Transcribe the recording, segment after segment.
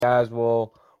Guys,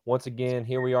 well, once again,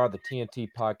 here we are, the TNT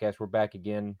podcast. We're back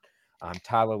again. I'm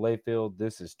Tyler Layfield.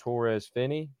 This is Torrez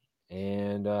Finney.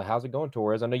 And how's it going,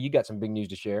 Torrez? I know you got some big news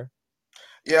to share.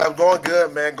 Yeah, I'm going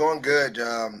good, man. Going good.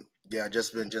 Yeah,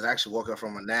 just actually woke up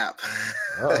from a nap.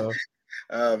 Uh-oh.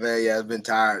 Man, yeah, I've been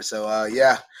tired. So,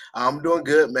 yeah, I'm doing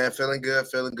good, man. Feeling good,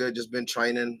 feeling good. Just been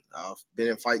training. Been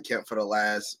in fight camp for the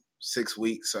last 6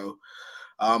 weeks. So,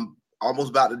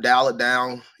 almost about to dial it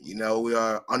down. We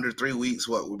are under 3 weeks.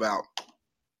 We're about,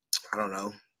 I don't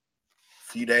know,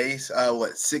 few days.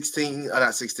 16?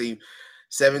 Not 16,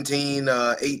 17,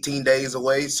 18 days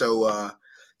away. So,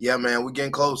 yeah, man, we're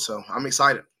getting close. So, I'm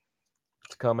excited.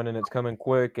 It's coming and it's coming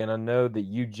quick. And I know that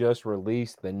you just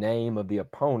released the name of the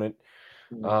opponent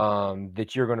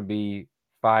that you're going to be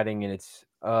fighting. And it's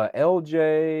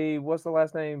LJ. What's the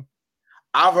last name?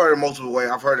 I've heard it multiple ways.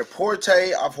 I've heard it Porte.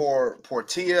 I've heard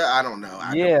Portilla. I don't know.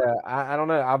 I don't. Yeah, I don't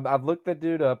know. I've looked that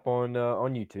dude up on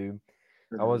YouTube.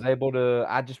 I was Mhm. able to.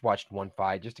 I just watched one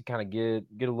fight just to kind of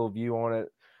get a little view on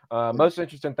it. Most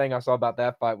interesting thing I saw about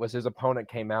that fight was his opponent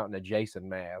came out in a Jason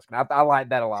mask, and I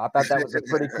liked that a lot. I thought that was a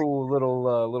pretty cool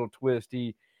little twist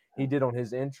he did on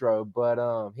his intro.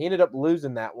 But he ended up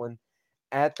losing that one.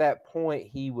 At that point,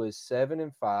 he was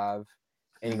 7-5,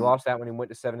 and he Mhm. lost that when he went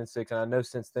to 7-6. And I know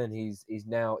since then he's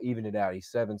now evened it out. He's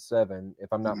 7-7,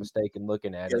 if I'm not Mhm. mistaken,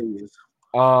 looking at Yeah, it. he is.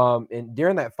 And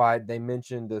during that fight, they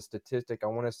mentioned the statistic. I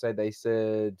want to say they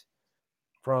said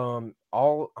from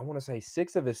all I want to say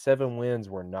 6 of his 7 wins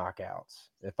were knockouts.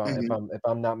 If I if Mhm. I'm if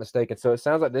I'm not mistaken. So it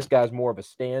sounds like this guy's more of a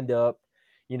stand up,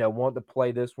 want to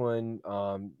play this one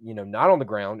not on the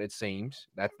ground, it seems.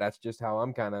 That's just how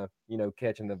I'm kind of,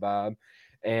 catching the vibe.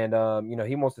 And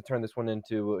he wants to turn this one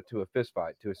into to a fist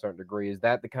fight to a certain degree. Is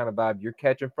that the kind of vibe you're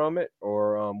catching from it?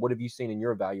 Or what have you seen in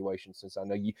your evaluation since I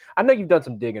know you've done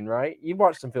some digging, right? You've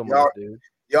watched some film on Y'all, this dude.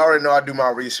 you already know I do my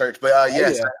research, but Oh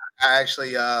yes, yeah. I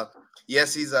actually,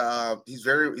 yes, he's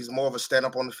more of a stand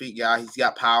up on the feet guy. He's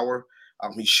got power.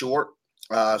 He's short,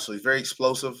 so he's very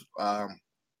explosive.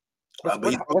 What's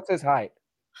But what's his height?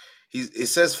 it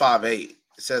says 5'8".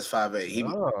 It says 5'8".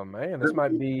 Oh man, this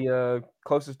might be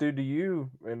closest dude to you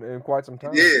in quite some It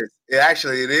time. is.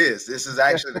 It is. This is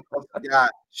actually the closest guy,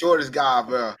 shortest guy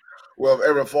I've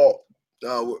ever fought.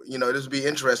 This would be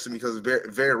interesting because it's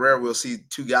very, very rare we'll see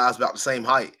two guys about the same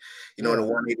height, in the Yeah.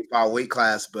 185 weight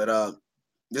class. But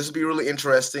this would be really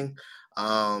interesting.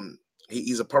 Um,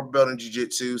 he's a purple belt in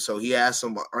jiu-jitsu, so he has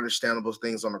some understandable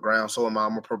things on the ground. So am I.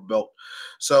 I'm a purple belt.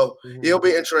 So it'll Mhm.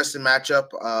 be an interesting matchup.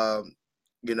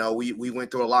 We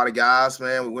went through a lot of guys,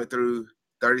 man. We went through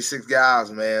 36 guys,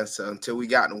 man. So until we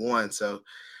got to one. So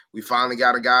we finally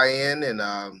got a guy in, and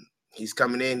he's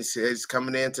coming in. He said he's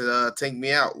coming in to take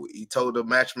me out. He told the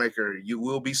matchmaker, "You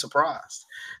will be surprised."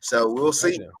 So we'll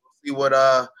see. Gotcha. See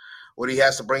what he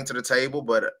has to bring to the table.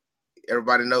 But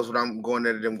everybody knows what I'm going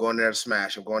there to do. I'm going there to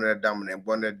smash. I'm going there to dominate. I'm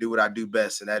going there to do what I do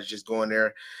best, and that is just going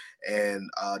there and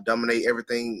dominate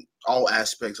everything, all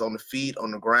aspects on the feet,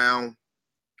 on the ground,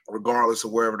 regardless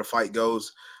of wherever the fight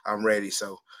goes. I'm ready.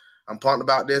 So I'm pumped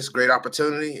about this. Great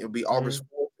opportunity. It'll be August Mhm.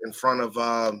 4th in front of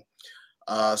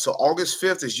so August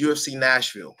 5th is UFC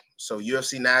Nashville. So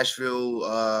UFC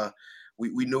Nashville,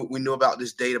 we knew about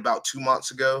this date about 2 months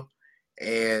ago,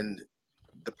 and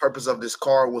the purpose of this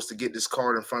card was to get this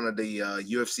card in front of the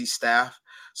UFC staff.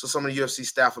 So some of the UFC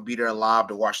staff will be there live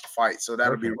to watch the fight. So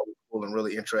that'll be Okay. really cool and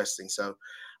really interesting. So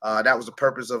that was the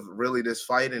purpose of really this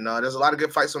fight, and there's a lot of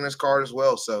good fights on this card as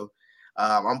well. So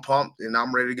I'm pumped and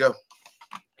I'm ready to go.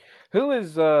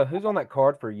 Who's on that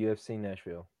card for UFC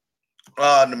Nashville?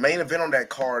 The main event on that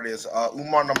card is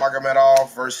Umar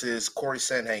Nurmagomedov versus Corey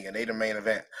Sandhagen. They the main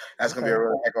event. Okay. That's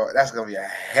gonna be a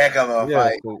heck of a Yeah,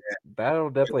 fight. so that'll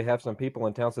definitely have some people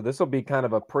in town. So this will be kind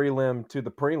of a prelim to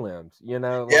the prelims, Yeah,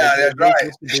 like that's this right.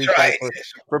 this could That's be kind of right.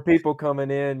 for people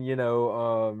coming in,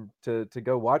 to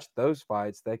go watch those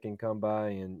fights. They can come by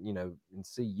and and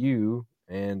see you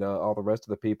and all the rest of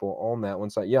the people on that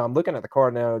one. So yeah, I'm looking at the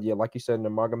card now. Yeah, like you said,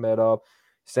 Nurmagomedov,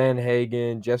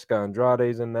 Sanhagen, Jessica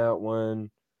Andrade's in that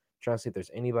one. Trying to see if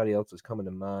there's anybody else that's coming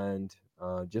to mind.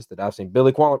 Just that I've seen.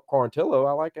 Billy Quarantillo,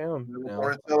 I like him now.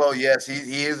 Portillo, yes,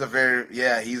 he is a very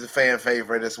he's a fan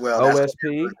favorite as well. That's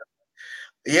gonna OSP. be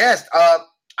yes.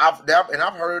 I've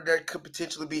heard that could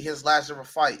potentially be his last ever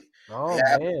fight. He Oh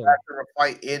have his man. last ever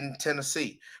fight in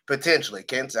Tennessee potentially.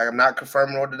 Can't I'm not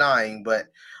confirming or denying, but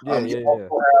Yeah, you yeah, yeah.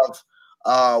 also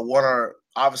have one of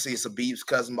obviously it's Habib's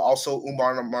cousin, but also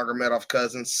Umar Nurmagomedov's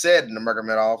cousin, said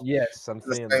Nurmagomedov, Yes, I'm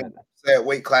the seeing same that. said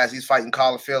weight class. He's fighting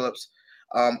Colin Phillips.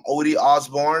 Odie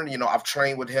Osborne, I've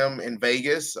trained with him in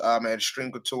Vegas at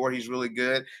Extreme Couture. He's really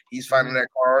good. He's fighting Mhm. that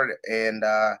card, and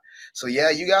so yeah,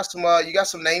 you got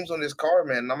some names on this card,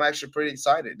 man. And I'm actually pretty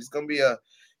excited. It's gonna be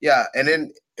yeah. And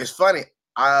then it's funny.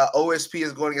 OSP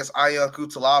is going against Ayan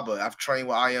Kutalaba. I've trained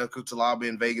with Ayan Kutalaba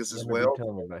in Vegas I as remember you well.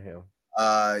 telling me about him.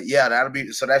 Yeah,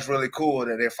 that's really cool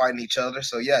that they're fighting each other.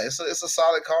 So yeah, it's a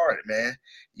solid card, man.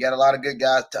 You got a lot of good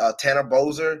guys. Tanner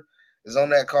Bozer is on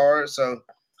that card, so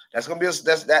that's gonna be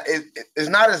it's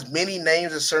not as many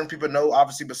names as certain people know.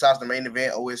 Obviously, besides the main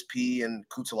event, OSP and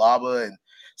Kutalaba and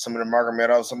some of the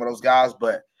Margaretto, some of those guys,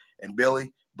 but and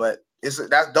Billy, but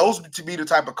those to be the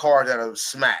type of card that are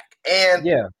smack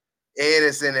Yeah. and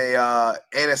it's in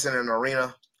an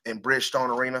arena in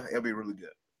Bridgestone Arena. It'll be really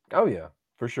good. Oh yeah,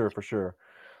 for sure, for sure.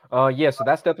 Yeah, so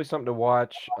that's definitely something to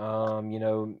watch.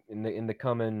 In the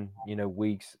coming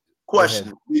weeks. Go ahead.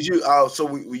 Question: Did you? So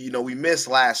we missed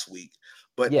last week,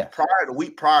 but Yeah, the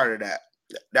week prior to that,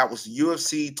 that was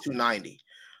UFC 290.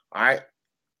 All right,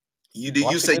 you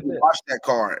watched a say good you bit. watched that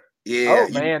card? Yeah,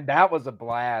 Oh man, that was a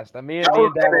blast. that Me was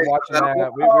and Dad were watching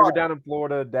that. We were oh, down in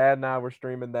Florida. Dad and I were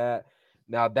streaming that.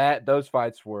 Now those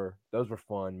fights were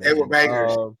fun, they were man.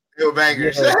 bangers. They were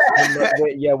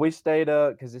Yeah, bangers. we stayed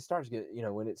up because it starts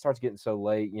getting when it starts getting so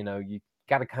late, you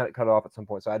got to cut it off at some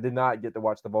point. So I did not get to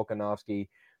watch the Volkanovski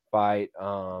fight. I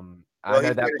Well, he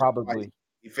know that finished the fight. probably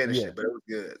He finished yeah it, but it was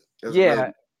good. It was really.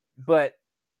 yeah, but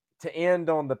to end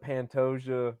on the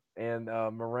Pantoja and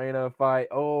Moreno fight,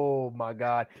 oh my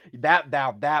god,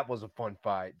 that was a fun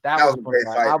fight. That That was was a a fun great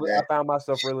fight. fight, I man. found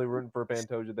myself really rooting for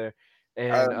Pantoja there, I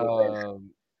and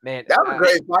understand. man, That was a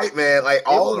great fight, man. Like it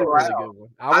all was a around. really good one.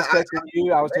 I was I texting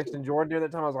you. I was texting Jordan during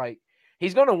that time. I was like,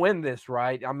 "He's gonna win this,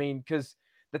 right?" I mean, because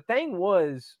the thing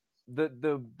was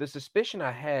the suspicion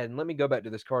I had. And let me go back to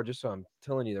this card just so I'm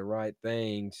telling you the right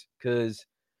things. Because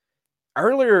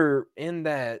earlier in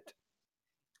that,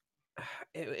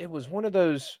 it was one of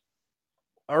those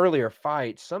earlier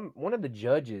fights. One of the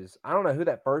judges. I don't know who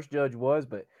that first judge was,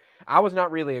 but I was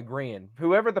not really agreeing.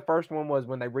 Whoever the first one was,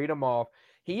 when they read them off,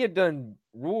 he had done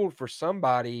ruled for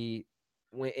somebody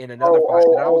in another oh fight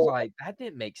oh that I was oh like, that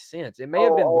didn't make sense. It may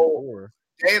have oh been oh before.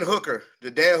 Dan Hooker,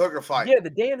 the Dan Hooker fight. Yeah, the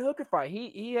Dan Hooker fight.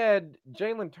 He had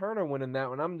Jalen Turner winning that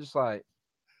one. I'm just like,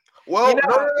 you Well, know,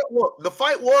 no, no, no. Well, the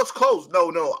fight was close. No,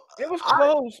 no, it was I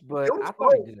close, it but was I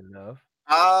thought he close. did enough.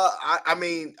 I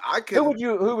mean, I can. Who would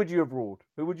you have ruled?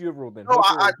 Who would you have ruled then? No,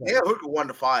 Hooker or Dan Turner? Hooker won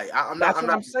the fight. That's I'm what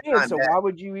not I'm saying. denying So that. why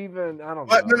would you even? I don't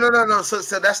But no, know, no, no, man. no.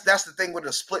 So that's the thing with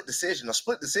a split decision. A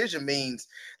split decision means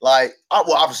like,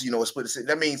 well, obviously a split decision.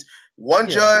 That means one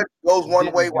Yeah, judge goes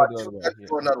one way didn't go while the two other way. judges Yeah.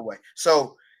 go another way.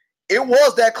 So it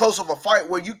was that close of a fight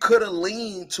where you could have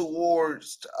leaned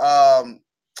towards what's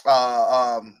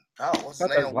his Thought those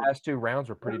name? last 2 rounds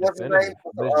were pretty What's his name? definitive.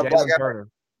 There's Black Jalen guy. Turner.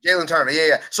 Jalen Turner. Yeah,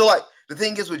 yeah. So like the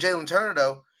thing is with Jalen Turner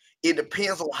though, it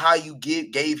depends on how you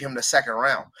gave him the second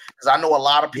round. Because I know a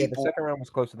lot of Yeah, the people, second round was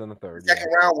closer than the the third, yeah.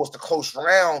 second round was the close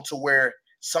round to where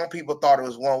some people thought it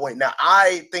was one way. Now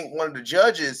I think one of the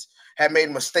judges had made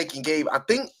a mistake and gave. I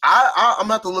think I'm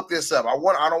gonna have to look this up. I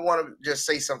don't want to just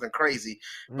say something crazy,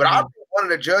 but I Mhm. think one of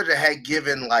the judges had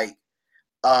given like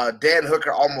Dan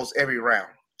Hooker almost every round,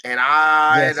 and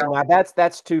I Yeah, see, don't. now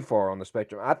that's too far on the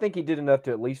spectrum. I think he did enough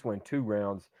to at least win 2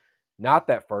 rounds, not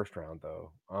that first round,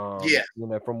 though. Yeah,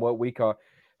 From what we call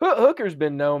Hooker's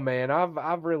been known, man. I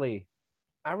really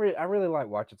like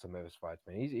watching some of his fights,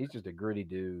 man. He's just a gritty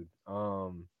dude.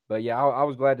 But yeah, I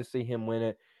was glad to see him win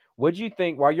it. What'd you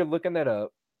think while you're looking that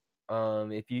up?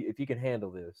 If you can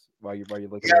handle this while you're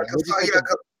looking yeah, it up, what'd you think yeah. of?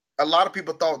 'Cause a lot of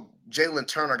people thought Jalen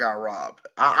Turner got robbed.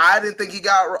 I didn't think he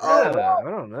got robbed, I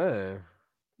don't know.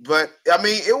 but I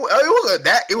mean, it I was didn't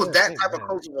that think type of that.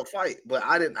 close of a fight. But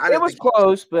I It didn't was think.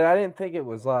 close, but I didn't think it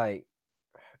was like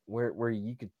where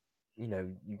you could,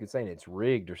 you could say it's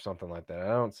rigged or something like that. I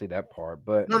don't see that part,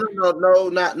 but No, no, no,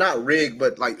 no, not rigged,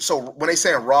 but like so when they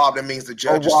say robbed, that means the oh,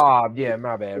 judges. robbed. Yeah,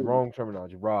 my bad. Wrong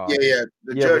terminology. Yeah, Robbed. yeah,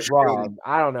 the Yeah, but judge screwed him. robbed.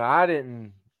 I don't know. I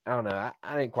don't know.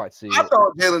 I didn't quite see I it.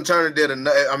 thought Jalen Turner did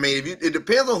enough. I mean, it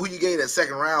depends on who you gave that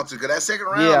second round to, because that second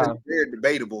round is Yeah. very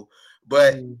debatable.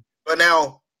 But Mhm. but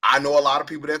now I know a lot of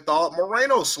people that thought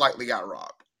Moreno slightly got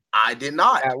robbed. I did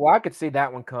not. Well, I could see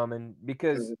that one coming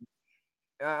because Mhm,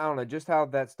 I don't know just how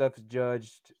that stuff is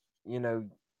judged. You know,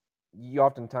 you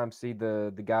oftentimes see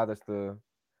the guy that's the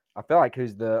I feel like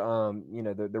who's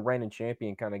the reigning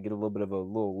champion kind of get a little bit of a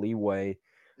little leeway.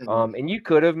 mhm. And you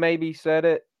could have maybe said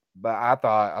it, but I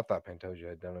thought Pantoja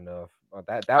had done enough.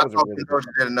 That I was a thought really good Pendoza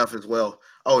fight. did enough as well.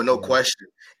 Oh, no Yeah. question.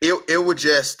 It would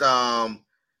just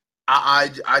I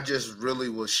just really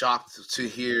was shocked to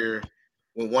hear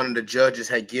when one of the judges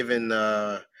had given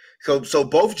So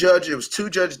both judges, it was two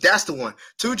judges. That's the one.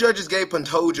 Two judges gave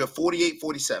Pantoja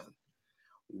 48-47.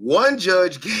 One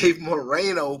judge gave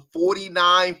Moreno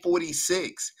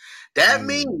 49-46. That Mm,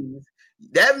 means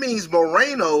that means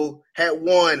Moreno had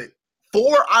won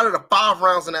 4 out of the 5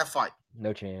 rounds in that fight.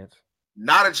 no chance.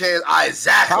 Not a chance.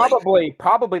 Exactly.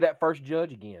 Probably that first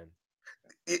judge again.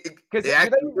 Because It do actually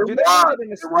they it read was. it in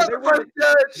this? It Do was they the read first it?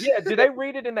 judge. Yeah. Do they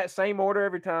read it in that same order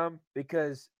every time?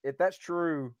 Because if that's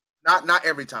true, Not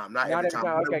every time. Not not every every time.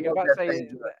 time. But it Okay, I'm was about to that say same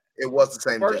judge. It was the the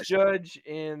same first judge. judge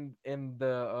in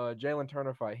the Jalen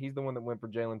Turner fight. He's the one that went for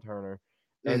Jalen Turner,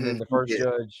 and then the He first did.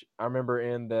 judge I remember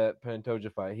in that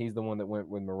Pantoja fight. He's the one that went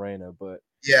with Moreno, but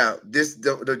Yeah.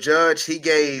 The judge he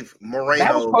gave that was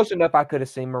Moreno. close enough. I could have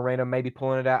seen Moreno maybe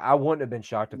pulling it out. I wouldn't have been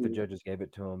shocked if the judges gave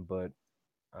it to him, but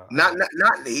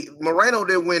Moreno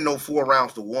didn't win no 4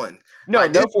 rounds to 1. no,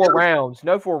 Like this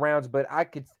no 4 rounds. But I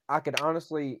could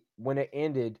honestly, when it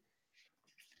ended,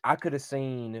 I could have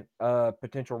seen a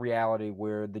potential reality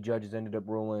where the judges ended up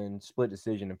ruling split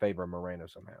decision in favor of Moreno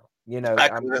somehow. I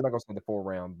I'm could not gonna say the 4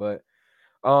 round, but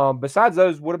besides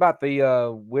those, what about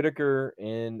the Whitaker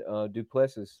and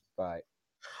Duplessis fight?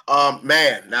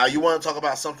 man, now you want to talk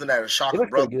about something that has It shocked a looks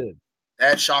pretty brother. good.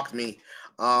 That shocked me.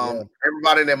 Yeah,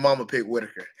 Everybody and their mama picked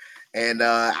Whitaker. And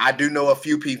I do know a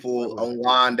few people really.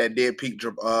 online that did pick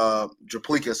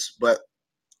Duplikas, but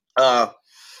uh,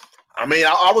 I mean,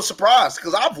 I was surprised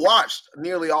because I've watched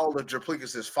nearly all of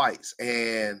Duplikas' fights,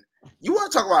 and you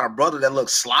want to talk about a brother that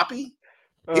looks sloppy?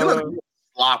 He looks Uh,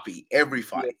 sloppy every yeah.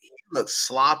 fight. He looks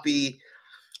sloppy.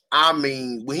 I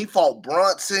mean, when he fought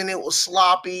Brunson, it was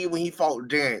sloppy. When he fought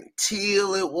Darren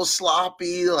Till, it was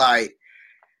sloppy. Like,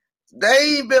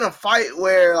 they ain't been a fight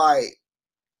where like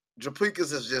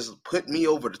Duplikas has just put me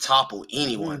over the top of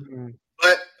anyone. Mhm.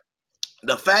 But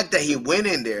the fact that he went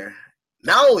in there,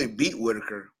 not only beat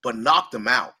Whitaker, but knocked him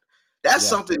out. That's Yeah.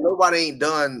 something nobody ain't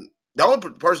done. The only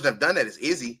person that have done that is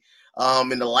Izzy.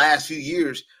 In the last few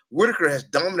years, Whitaker has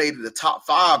dominated the top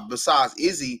 5 besides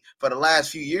Izzy for the last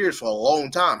few years for a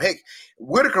long time. Heck,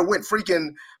 Whitaker went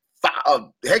freaking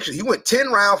actually he went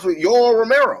 10 rounds with Yoel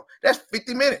Romero. That's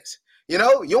 50 minutes.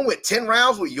 You went 10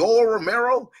 rounds with Yoel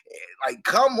Romero. Like,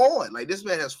 come on. Like, this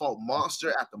man has fought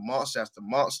monster after monster after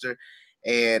monster.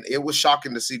 And it was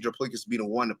shocking to see Duplikas be the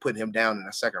one to put him down in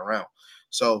the second round.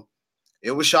 So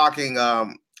it was shocking.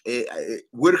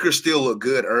 Whitaker still looked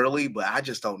good early, but I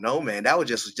just don't know, man. That was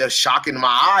just shocking to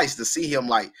my eyes to see him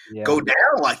like Yeah. go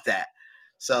down like that.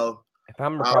 So If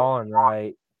I'm uh, recalling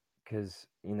right, because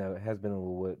it has been a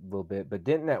little bit, but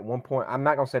didn't at one point, I'm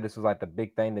not gonna say this was like the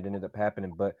big thing that ended up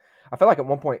happening, but I feel like at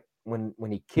one point when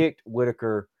he kicked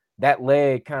Whitaker, that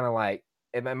leg kind of like,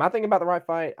 am I thinking about the right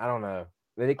fight? I don't know,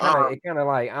 but um, it kind of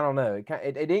like, I don't know, it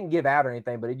didn't give out or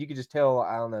anything, but you could just tell,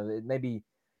 I don't know, maybe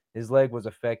his leg was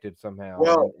affected somehow, and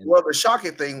well, the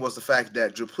shocking thing was the fact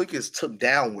that Duplikas took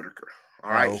down Whitaker.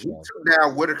 All right, oh, he okay, took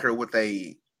down Whitaker with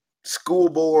a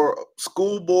schoolboy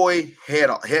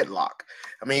headlock.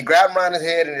 I mean, grabbed him around his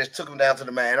head and just took him down to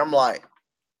the mat. And I'm like,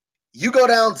 you go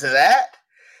down to that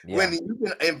when yeah, you've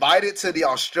been invited to the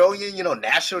Australian,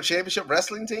 national championship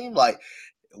wrestling team? Like,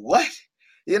 what?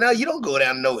 You don't go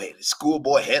down no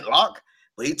schoolboy headlock.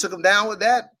 But he took him down with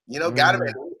that. Got him mm,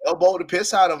 and elbowed the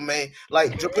piss out of him, man.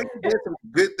 Like, Duplica did some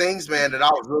good things, man, that I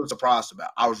was really surprised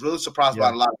about. I was really surprised yeah,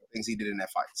 about a lot of things he did in that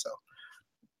fight. So,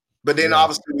 but then yeah,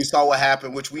 obviously we saw what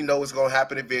happened, which we know is going to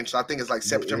happen eventually. I think it's like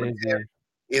September is he? 10th.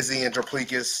 Izzy and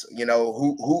Duplikas,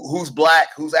 who's black,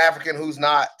 who's African, who's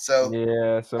not. So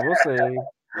Yeah, so we'll see.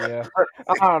 Yeah.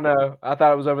 I don't know. I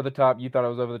thought it was over the top. You thought it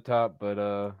was over the top, but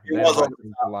it Dana was over White the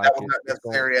seems to top. That like was it. not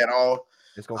necessary at all.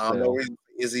 It's gonna No sell. reason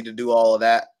for Izzy to do all of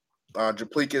that.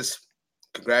 Duplikas,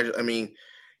 congratulate. I mean,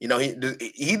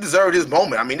 he deserved his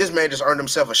moment. I mean, this man just earned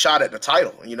himself a shot at the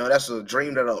title. That's a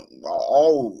dream that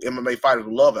all MMA fighters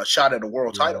would love, a shot at the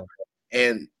world title. Yeah.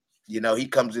 And he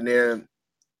comes in there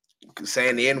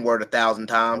saying the N word 1,000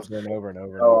 times. Over and over and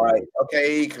over and All over. right,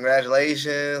 okay,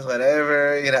 congratulations,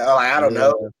 whatever. Like, I don't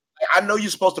know. Yeah. I know you're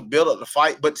supposed to build up the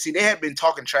fight, but see, they have been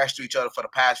talking trash to each other for the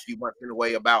past few months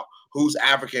anyway about who's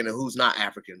African and who's not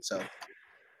African. So,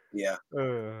 yeah.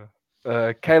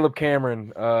 Caleb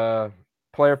Cameron,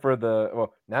 player for the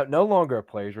now no longer a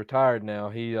player. He's retired now.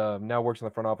 He now works in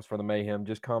the front office for the Mayhem.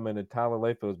 Just commented Tyler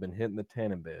Layfield has been hitting the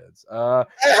tanning beds. Now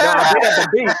I've been at the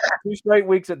beach. 2 straight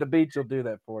weeks at the beach will do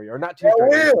that for you, or not 2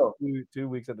 straight weeks. will. Two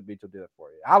weeks at the beach will do that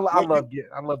for you. I love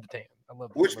the tan. I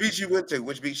Which love the beach you went to?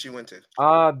 Which beach you went to?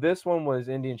 This one was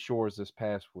Indian Shores this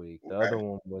past week. The other Okay.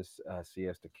 one was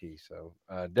Siesta Key. So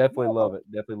definitely love it.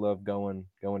 Definitely love going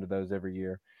to those every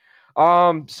year.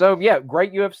 So yeah,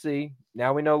 great UFC.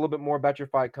 Now we know a little bit more about your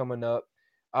fight coming up.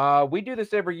 We do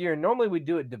this every year. Normally, we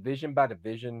do it division by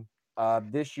division.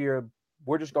 This year,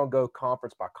 we're just going to go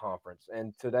conference by conference.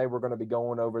 And today, we're going to be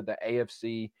going over the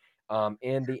AFC and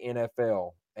the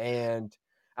NFL. And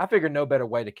I figured no better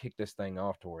way to kick this thing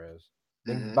off, Torres,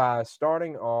 than Hmm. by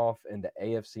starting off in the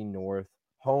AFC North,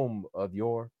 home of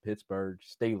your Pittsburgh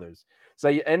Steelers. So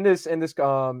in this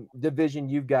division,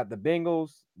 you've got the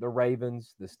Bengals, the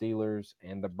Ravens, the Steelers,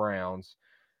 and the Browns.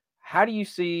 How do you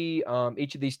see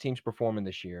each of these teams performing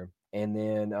this year? And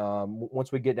then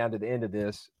once we get down to the end of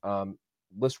this,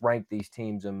 let's rank these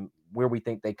teams and where we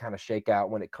think they kind of shake out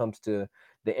when it comes to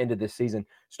the end of this season.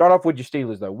 Start off with your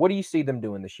Steelers, though. What do you see them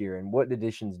doing this year, and what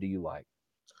additions do you like?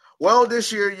 Well,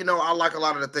 this year, I like a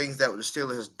lot of the things that the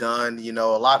Steelers has done. A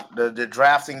lot the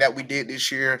drafting that we did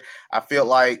this year. I feel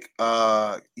like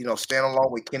staying along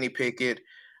with Kenny Pickett.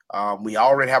 We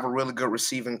already have a really good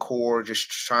receiving core. Just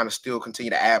trying to still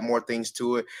continue to add more things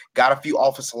to it. Got a few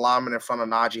offensive linemen in front of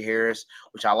Najee Harris,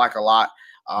 which I like a lot.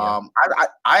 Yeah.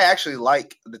 I actually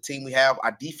like the team we have.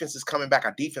 Our defense is coming back.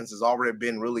 Our defense has already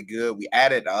been really good. We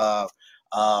added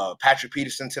Patrick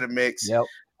Peterson to the mix. Yep.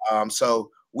 So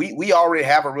we already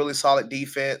have a really solid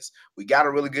defense. We got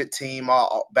a really good team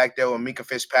back there with Minka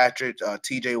Fitzpatrick,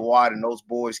 T.J. Watt, and those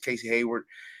boys, Casey Hayward.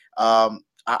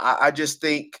 I just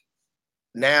think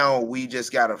now we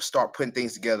just got to start putting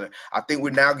things together. I think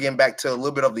we're now getting back to a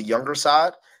little bit of the younger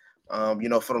side. For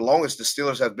the longest, the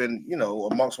Steelers have been,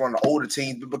 amongst one of the older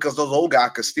teams because those old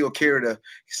guys could still carry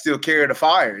the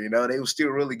fire. They were still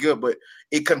really good, but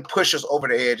it can push us over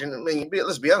the edge. And I mean,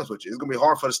 let's be honest with you, it's gonna be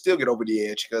hard for us to still get over the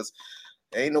edge because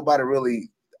ain't nobody really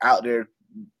out there,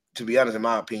 to be honest, in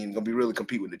my opinion, gonna be really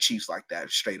compete with the Chiefs like that,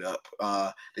 straight up.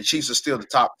 The Chiefs are still the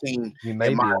top team You in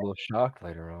may my be a little shocked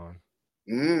later on.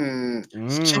 Chiefs,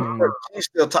 Mm, Chiefs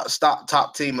still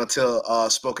top team until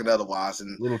spoken otherwise.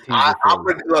 And little I, teaser I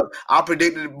for you. look, I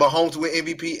predicted Mahomes to win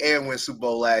MVP and win Super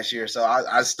Bowl last year, so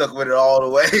I stuck with it all the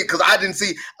way because I didn't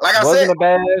see, like I said,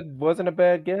 Wasn't a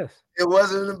bad guess. it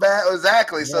wasn't bad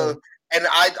exactly. No. So, and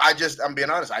I'm being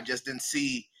honest, I just didn't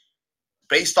see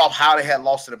based off how they had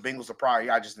lost to the Bengals the prior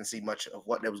year, I just didn't see much of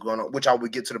what that was going on, which I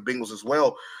would get to the Bengals as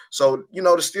well. So, the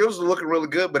Steelers are looking really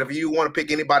good. But if you want to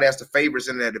pick anybody as the favorites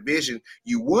in that division,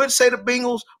 you would say the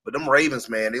Bengals, but them Ravens,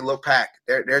 man, they look packed.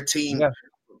 Their team, Yeah.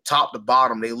 top to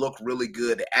bottom, they look really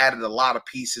good. They added a lot of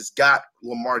pieces, got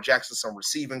Lamar Jackson some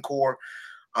receiving core.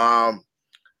 Um,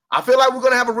 I feel like we're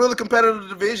going to have a really competitive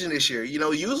division this year.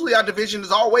 Usually our division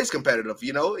is always competitive.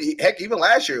 Heck, even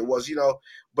last year it was.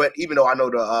 But even though I know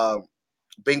the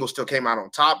Bengals still came out on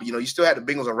top. You still had the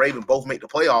Bengals and Ravens both make the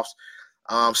playoffs.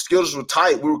 Steelers were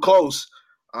tight. We were close.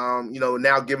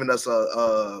 Now giving us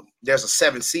there's a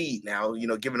 7 seed now.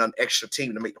 Giving an extra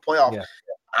team to make the playoffs.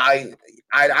 Yeah.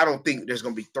 I don't think there's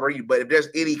going to be 3, but if there's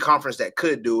any conference that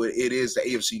could do it, it is the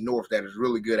AFC North that is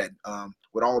really good at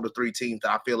with all the 3 teams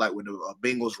that I feel like with the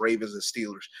Bengals, Ravens, and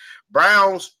Steelers.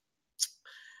 Browns,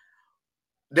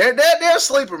 they're a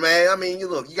sleeper, man. I mean,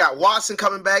 you got Watson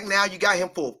coming back now. You got him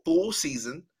for a full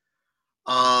season.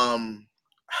 Um,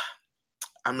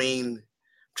 I mean,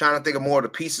 trying to think of more of the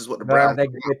pieces what the Browns. They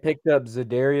picked up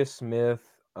Zadarius Smith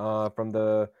from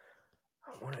the.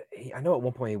 I know at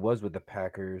one point he was with the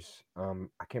Packers. I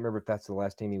can't remember if that's the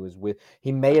last team he was with.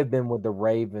 He may have been with the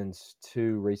Ravens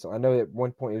too recently. I know at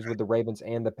one point he was with the Ravens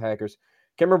and the Packers.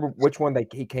 Can't remember which one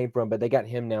he came from, but they got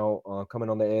him now coming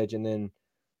on the edge. And then,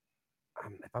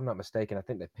 if I'm not mistaken, I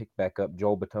think they picked back up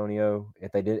Joel Batonio.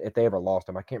 If they ever lost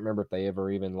him, I can't remember if they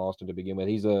ever even lost him to begin with.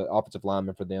 He's an offensive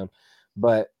lineman for them,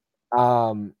 but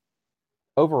um,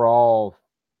 overall,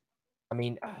 I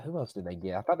mean, who else did they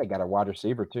get? I thought they got a wide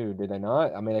receiver too, did they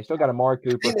not? I mean, they still got Amari I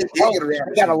think Cooper. they did Oh, get a wide they got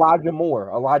receiver. Elijah Moore.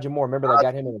 Elijah Moore. Remember they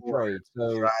got him in a trade.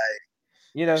 So,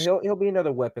 Right. he'll be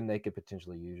another weapon they could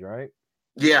potentially use, right?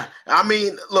 Yeah, I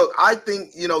mean, look, I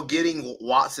think getting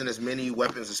Watson as many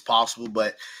weapons as possible,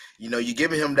 but you're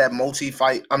giving him that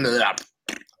multi-fight. I mean,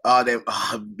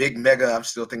 that big mega. I'm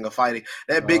still thinking of fighting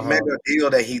that big Uh-huh. mega deal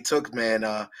that he took, man.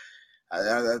 I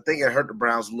think it hurt the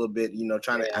Browns a little bit,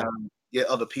 trying to Yeah. get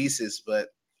other pieces, but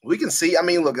we can see. I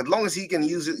mean, look, as long as he can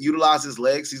utilize his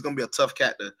legs, he's gonna be a tough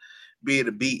cat to be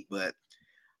able to beat. But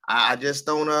I just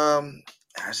don't.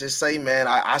 I just say, man,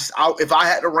 if I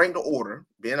had to rank the order,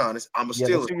 being honest, I'm a Yeah,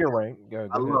 let's Steelers. do your rank. Go I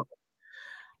ahead. love it.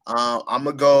 I'm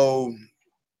gonna go,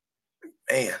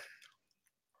 man.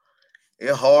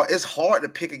 It's hard to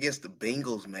pick against the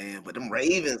Bengals, man. But them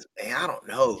Ravens, man, I don't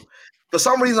know. For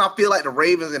some reason, I feel like the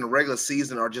Ravens in the regular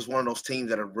season are just one of those teams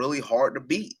that are really hard to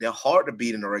beat. They're hard to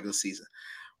beat in the regular season,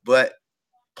 but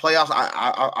playoffs,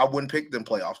 I wouldn't pick them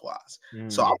playoffs wise.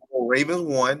 So Mm, I'll go Ravens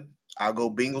 1. I'll go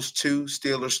Bengals 2,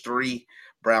 Steelers 3,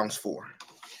 Browns 4.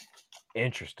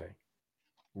 interesting.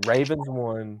 Ravens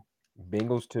 1,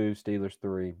 Bengals 2, Steelers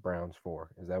 3, Browns 4.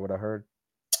 Is that what I heard?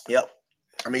 Yep.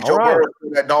 I mean, All Joe right. Burrow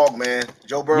that dog, man.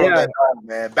 Joe Burrow Yeah, that dog,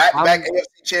 man. Back to back I'm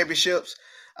AFC championships.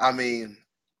 I mean,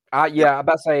 yeah, I'm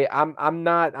about to say I'm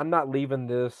not leaving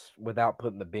this without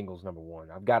putting the Bengals number 1.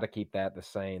 I've got to keep that the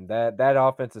same. That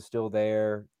offense is still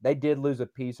there. They did lose a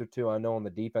piece or two, I know, on the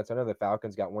defense. I know the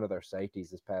Falcons got one of their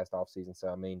safeties this past offseason, so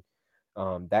I mean,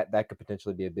 that could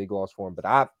potentially be a big loss for them.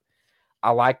 But I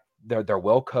like they're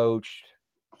well coached.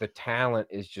 The talent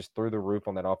is just through the roof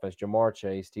on that offense. Jamar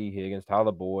Chase, T. Higgins,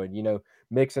 Tyler Boyd,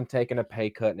 Mixon taking a pay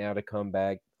cut now to come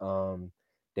back.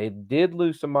 They did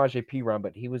lose Samaje Perine,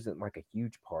 but he wasn't like a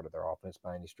huge part of their offense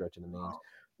by any stretch of the means.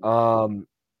 Um,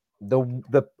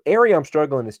 the area I'm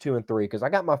struggling is 2 and 3 because I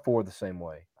got my 4 the same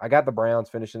way. I got the Browns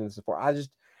finishing as the 4.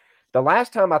 The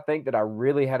last time I think that I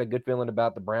really had a good feeling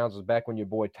about the Browns was back when your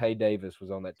boy Tay Davis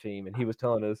was on that team, and he was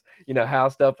telling us, how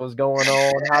stuff was going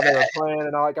on, how they were playing,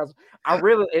 and all that. Guys,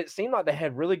 it seemed like they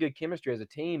had really good chemistry as a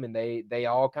team, and they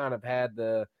all kind of had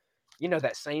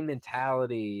that same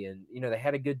mentality, and they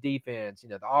had a good defense.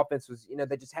 The offense was,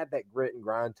 they just had that grit and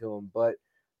grind to them, but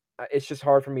it's just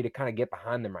hard for me to kind of get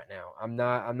behind them right now. I'm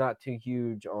not too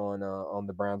huge on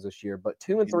the Browns this year, but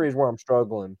 2 and 3 is where I'm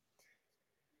struggling,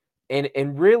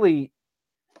 and really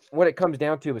what it comes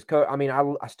down to is I mean,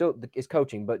 I still it's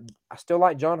coaching, but I still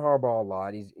like John Harbaugh a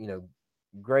lot. He's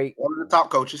great, one of the top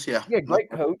coaches. Yeah. yeah, No. great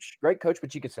coach.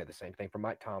 But you could say the same thing for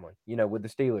Mike Tomlin, with the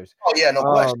Steelers. Oh yeah, no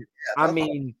question. I Yeah, no.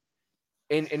 mean,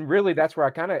 and really that's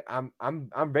where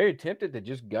I'm very tempted to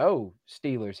just go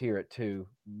Steelers here at 2,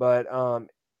 but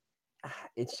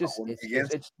it's I just wouldn't it's be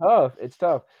just against. it's tough. It's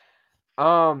tough. So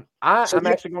I'm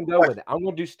you actually gonna go with it. I'm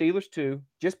gonna do Steelers too,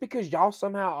 just because y'all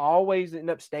somehow always end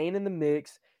up staying in the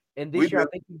mix. And we this year, I do.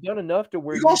 think you've done enough to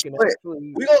where We gonna you can split.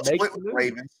 actually We gonna make split some with the moves.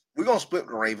 Ravens. We gonna split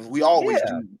with the Ravens. We always Yeah,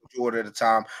 do majority of the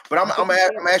time. But I'm I I'm think gonna, you ask-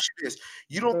 I'm can. gonna ask you this: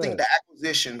 you don't think Good. the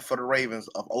acquisition for the Ravens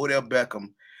of Odell Beckham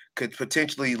could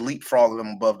potentially leapfrog them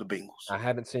above the Bengals? I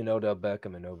haven't seen Odell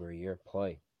Beckham in over a year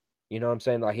play. You know what I'm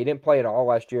saying? Like he didn't play at all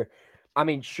last year. I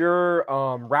mean, sure,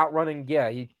 route running, yeah,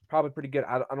 he's probably pretty good.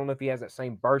 I don't know if he has that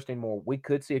same burst anymore. We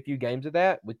could see a few games of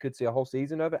that. We could see a whole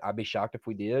season of it. I'd be shocked if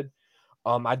we did.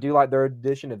 I do like their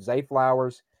addition of Zay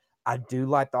Flowers. I do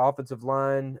like the offensive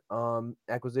line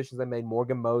acquisitions they made.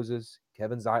 Morgan Moses,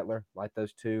 Kevin Zeitler, like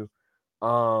those two.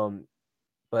 Um,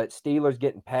 but Steelers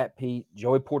getting Pat Pete,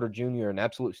 Joey Porter Jr., an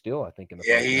absolute steal, I think, in the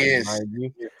Yeah, first he round, is. mind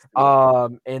you. He is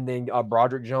still. And then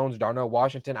Broderick Jones, Darnell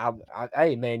Washington.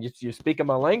 Hey man, you're speaking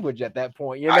my language at that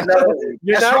point. I know. That's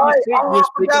You right. speak, Oh, you're I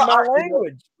speaking forgot. my You know,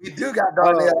 language. we do got Uh,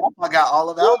 Darnell. I forgot all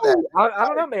about that. Woo! I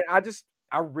don't know, man.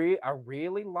 I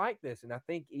really like this, and I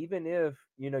think even if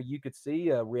you could see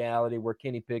a reality where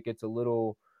Kenny Pickett's a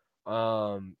little,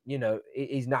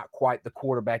 he's not quite the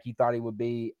quarterback you thought he would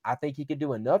be. I think he could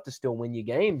do enough to still win you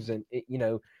games, and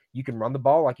you can run the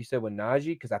ball like you said with Najee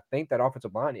because I think that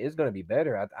offensive line is going to be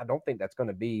better. I don't think that's going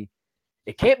to be.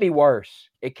 It can't be worse.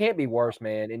 It can't be worse,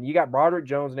 man. And you got Broderick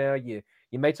Jones now. You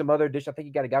made some other addition. I think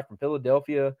you got a guy from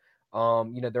Philadelphia.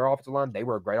 Their offensive line, they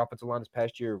were a great offensive line this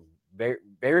past year. Very,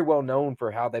 very well known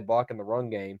for how they block in the run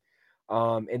game.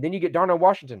 And then you get Darnell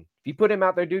Washington. If you put him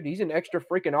out there, dude, he's an extra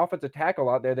freaking offensive tackle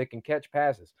out there that can catch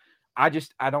passes. I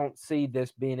don't see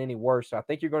this being any worse. So I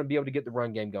think you're going to be able to get the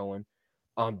run game going.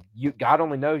 God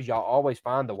only knows y'all always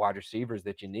find the wide receivers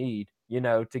that you need,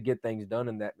 to get things done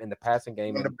in the passing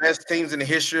game. One of And the best teams in the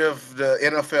history of the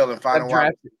NFL and that finding wide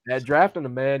draft that drafting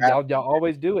them, man, receivers. y'all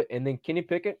always do it. And then Kenny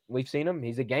Pickett, we've seen him.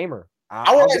 He's a gamer. I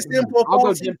I'll want go to see him for a I'll full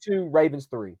go season. them 2, Ravens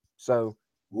 3. So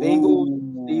Bengals,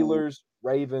 Ooh. Steelers,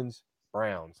 Ravens,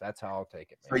 Browns. That's how I'll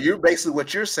take it, So man. you're basically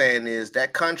what you're saying is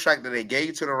that contract that they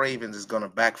gave to the Ravens is going to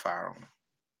backfire on them.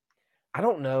 I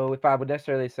don't know if I would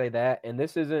necessarily say that. And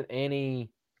this isn't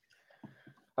any.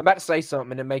 I'm about to say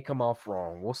something and it may come off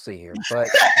wrong. We'll see here. But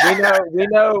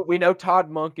we know Todd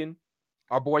Monken,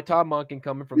 our boy Todd Monken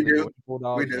coming from We the do. Georgia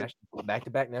We Bulldogs, do.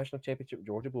 back-to-back national championship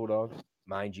Georgia Bulldogs,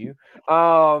 mind you.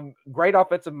 Great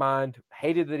offensive mind.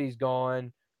 Hated that he's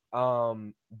gone.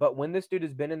 But when this dude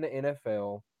has been in the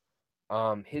NFL,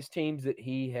 his teams that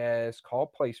he has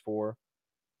called plays for,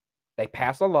 they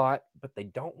pass a lot, but they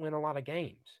don't win a lot of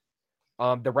games.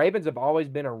 The Ravens have always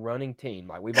been a running team.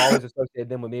 Like we've always associated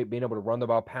them with being able to run the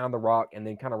ball, pound the rock, and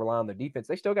then kind of rely on their defense.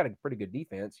 They still got a pretty good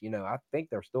defense. I think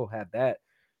they'll still have that.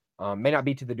 May not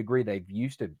be to the degree they've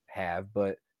used to have,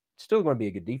 but still going to be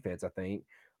a good defense, I think.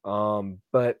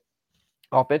 But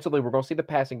offensively, we're going to see the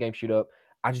passing game shoot up.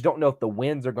 I just don't know if the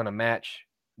wins are going to match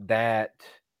that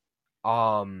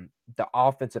the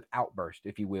offensive outburst,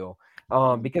 if you will.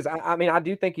 Because I mean, I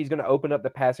do think he's going to open up the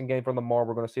passing game for Lamar.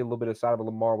 We're going to see a little bit of side of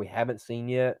Lamar we haven't seen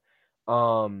yet.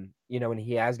 And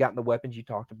he has gotten the weapons. You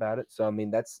talked about it. So I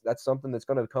mean, that's something that's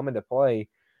going to come into play.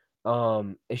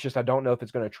 It's just I don't know if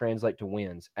it's going to translate to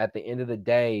wins. At the end of the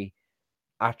day,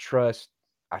 I trust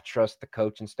I trust the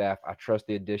coaching staff. I trust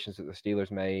the additions that the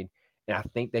Steelers made, and I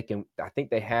think they can. I think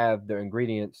they have the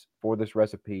ingredients for this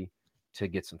recipe to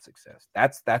get some success.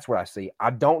 That's what I see.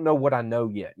 I don't know what I know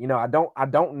yet. I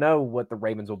don't know what the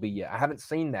Ravens will be yet. I haven't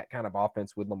seen that kind of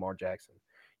offense with Lamar Jackson.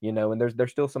 And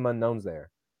there's still some unknowns there.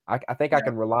 I think I Yeah.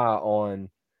 can rely on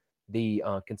the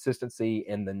consistency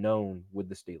and the known with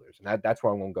the Steelers, and that's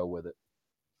where I'm going to go with it.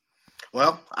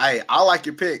 Well, I like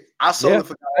your pick. I Yeah. solely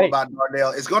forgot all Hey. about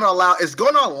Darnell. It's gonna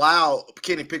allow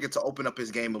Kenny Pickett to open up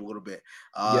his game a little bit.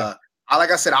 Yeah.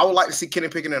 Like I said, I would like to see Kenny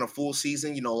Pickett in a full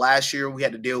season. Last year we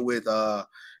had to deal with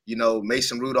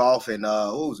Mason Rudolph and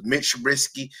who was Mitch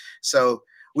Trubisky. So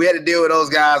we had to deal with those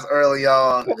guys early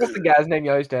on. What's the guy's name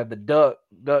y'all used to have? The duck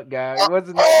guy. Uh, What's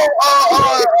his name?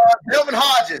 oh, Delvin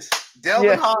Hodges. Delvin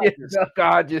Yeah, Hodges. Duck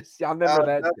Hodges. I remember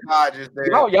that. Duck Hodges there.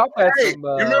 Y'all had Hey, some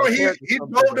you remember he characters he come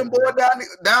through drove there, them boy man.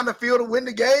 down the field to win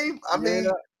the game? I Yeah,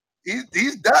 mean,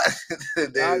 he's done.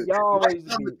 Dude. y'all Mike always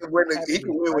Sumner be he having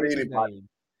can these win with crazy anybody. names.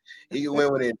 He can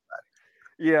win with anybody.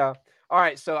 Yeah. All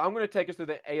right, so I'm going to take us to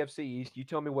the AFC East. You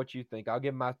tell me what you think. I'll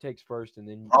give my takes first, and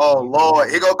then Oh you go ahead Lord,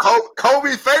 here and go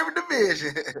Kobe's favorite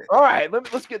division. all right.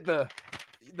 Let's get the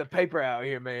paper out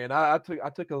here, man. I took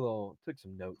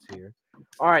some notes here.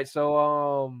 All right,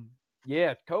 so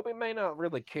yeah, Kobe may not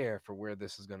really care for where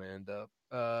this is going to end up.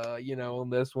 On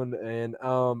this one, and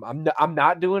I'm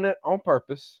not doing it on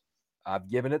purpose. I've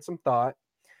given it some thought.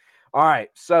 All right,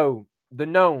 so the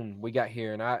known we got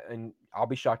here, and I'll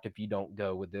be shocked if you don't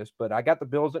go with this, but I got the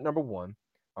Bills at number one.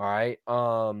 All right,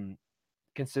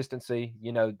 consistency.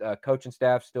 Coaching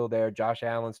staff still there. Josh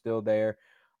Allen's still there.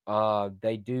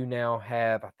 They do now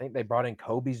have. I think they brought in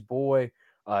Kobe's boy.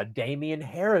 Damian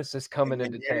Harris is coming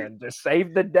into town to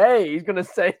save the day. He's going to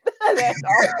save that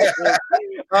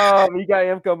offense. You got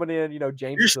him coming in.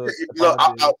 James You're still, Cook, look,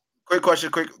 Stephon Diggs. quick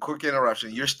question, quick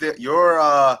interruption. You're still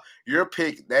your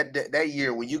pick that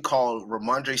year when you called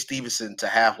Ramondre Stevenson to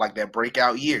have like that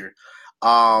breakout year.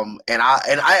 And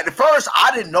I at first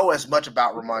I didn't know as much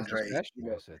about I think it was Ramondre, this past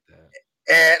year I said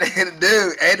that. and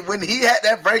dude, and when he had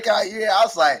that breakout year, I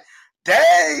was like,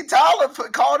 dang, Tyler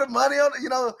called him money on,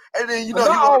 and then I'm he not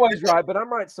wanted always right, but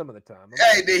I'm right some of the time.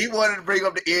 then he wanted to bring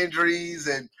up the injuries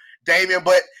and Damian,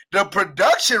 but the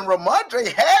production Ramondre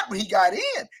had when he got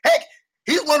in, heck,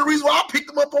 he's one of the reasons why I picked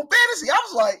him up on fantasy. I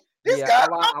was like, this Yeah, guy's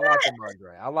I like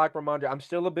Ramondre. I like Ramondre. I'm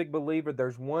still a big believer.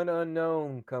 There's one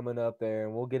unknown coming up there,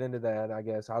 and we'll get into that. I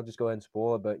guess I'll just go ahead and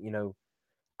spoil it. But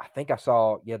I think I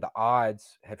saw the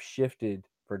odds have shifted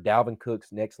for Dalvin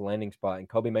Cook's next landing spot, and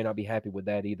Kobe may not be happy with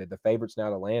that either. The favorites now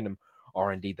to land him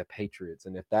are indeed the Patriots,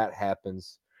 and if that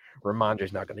happens,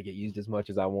 Ramondre's not going to get used as much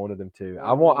as I wanted him to.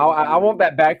 I want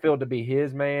that backfield to be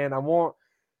his, man.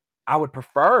 I would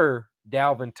prefer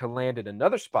Dalvin to land at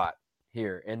another spot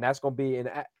here, and that's going to be in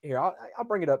here. I'll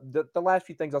bring it up. The last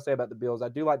few things I'll say about the Bills, I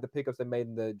do like the pickups they made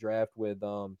in the draft with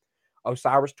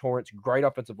Osiris Torrance, great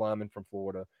offensive lineman from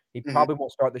Florida. He Mhm. probably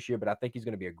won't start this year, but I think he's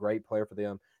going to be a great player for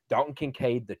them. Dalton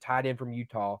Kincaid, the tight end from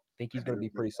Utah, I think he's going to be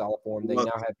pretty solid for them. They Look,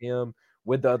 now have him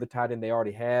with the other tight end they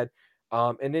already had.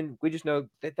 And then we just know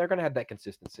that they're going to have that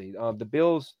consistency. The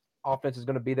Bills' offense is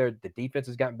going to be there. The defense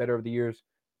has gotten better over the years.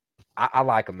 I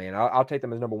like them, man. I'll take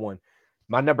them as number one.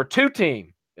 My number two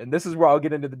team, and this is where I'll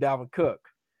get into the Dalvin Cook,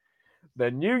 the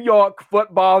New York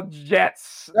Football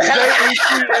Jets.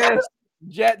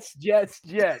 JETS.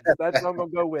 Jets. That's what I'm gonna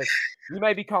go with. You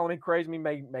may be calling me crazy. You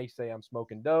may say I'm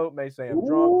smoking dope. May say I'm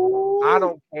drunk. I ooh,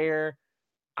 don't care.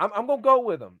 I'm gonna go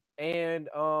with them, and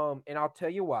I'll tell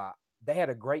you why. They had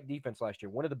a great defense last year,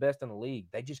 one of the best in the league.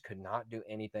 They just could not do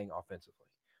anything offensively.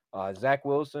 Zach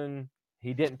Wilson,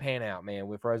 he didn't pan out,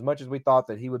 man. For as much as we thought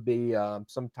that he would be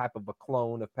some type of a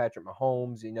clone of Patrick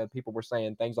Mahomes, people were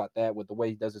saying things like that with the way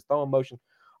he does his throwing motion,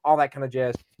 all that kind of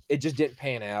jazz. It just didn't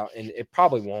pan out, and it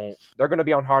probably won't. They're going to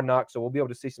be on Hard Knocks, so we'll be able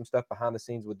to see some stuff behind the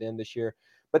scenes with them this year.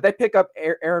 But they pick up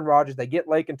Aaron Rodgers. They get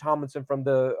Lake and Tomlinson from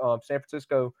the San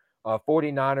Francisco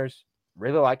 49ers.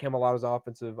 Really like him a lot as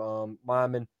offensive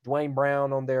lineman. Dwayne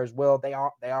Brown on there as well. They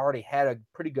already had a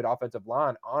pretty good offensive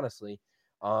line, honestly.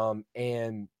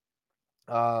 And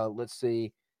let's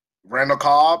see. Randall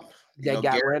Cobb, They got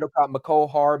Garrett. Randall Cobb, McCole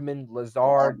Hardman,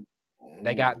 Lazard.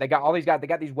 They Ooh. got all these guys. They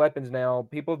got these weapons now.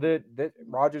 People that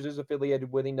Rogers is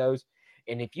affiliated with, he knows.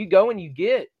 And if you go and you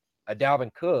get a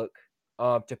Dalvin Cook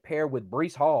to pair with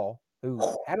Brees Hall, who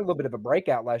had a little bit of a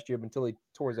breakout last year until he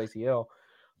tore his ACL,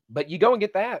 but you go and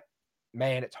get that,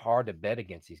 man, it's hard to bet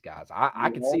against these guys. I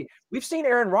can see we've seen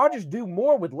Aaron Rodgers do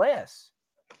more with less.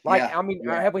 Like, Yeah, I mean,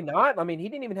 yeah. have we not? I mean, he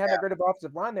didn't even have that great of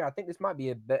offensive line there. I think this might be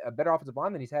a better offensive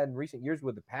line than he's had in recent years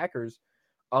with the Packers.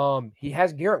 He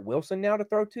has Garrett Wilson now to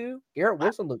throw to. Garrett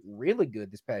Wilson looked really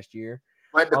good this past year.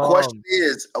 But the question Um,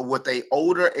 is, with a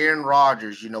older Aaron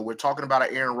Rodgers, we're talking about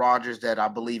an Aaron Rodgers that I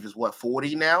believe is what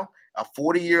 40 now, a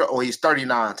 40-year. Oh, he's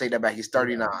 39. Take that back. He's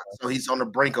 39. yeah, So he's on the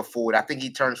brink of 40. I think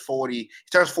he turns 40. He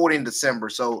turns 40 in December.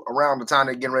 So around the time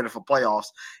they're getting ready for playoffs,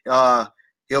 uh,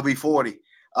 he'll be 40.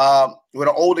 With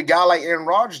an older guy like Aaron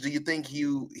Rodgers, do you think he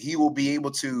will be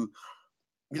able to,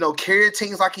 carry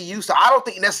teams like he used to? I don't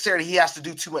think necessarily he has to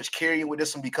do too much carrying with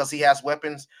this one because he has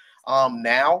weapons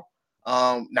now.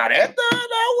 Now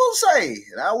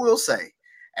I will say,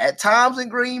 at times in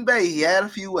Green Bay, he had a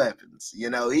few weapons. He he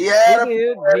had a few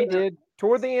did. He weapons. did.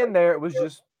 Toward the end there, it was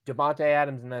just Devontae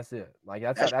Adams, and that's it. Like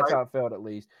That's that's right. how it felt at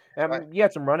least. That's right. You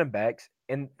had some running backs,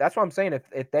 and that's what I'm saying.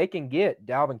 If they can get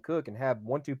Dalvin Cook and have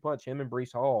 1-2 punch him and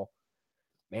Brees Hall,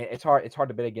 man, it's hard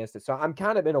to bet against it. So I'm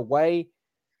kind of in a way.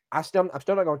 I'm still not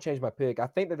going to change my pick. I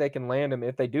think that they can land him.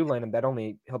 If they do land him, that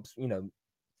only helps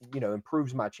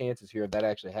improves my chances here of that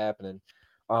actually happening.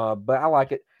 But I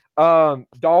like it.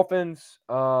 Dolphins.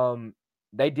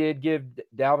 They did give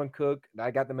Dalvin Cook.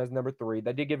 I got them as number 3.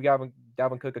 They did give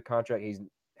Dalvin Cook a contract. He's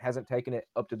hasn't taken it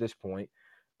up to this point.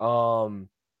 Um,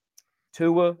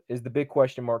 Tua is the big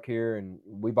question mark here, and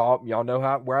y'all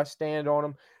know where I stand on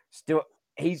him. Still,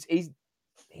 he's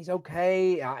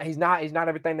okay. He's not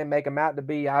everything they make him out to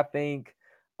be. I think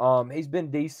he's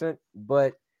been decent,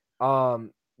 but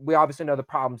we obviously know the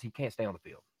problems. He can't stay on the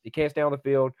field. He can't stay on the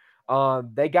field.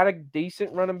 They got a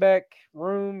decent running back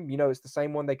room. It's the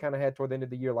same one they kind of had toward the end of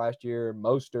the year last year.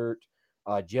 Mostert,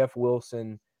 Jeff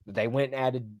Wilson. They went and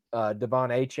added Devon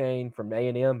Achane from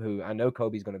A&M, who I know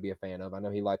Kobe's going to be a fan of. I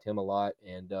know he liked him a lot,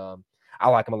 and I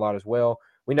like him a lot as well.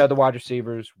 We know the wide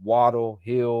receivers, Waddle,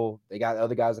 Hill. They got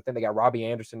other guys. I think they got Robbie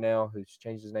Anderson now, who's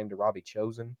changed his name to Robbie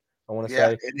Chosen, I want to Yeah,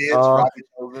 say. it is Uh, Robbie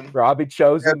Chosen, Robbie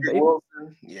Chosen. Cedric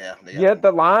Wilson. Yeah, they got Yeah, them.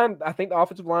 the line, I think the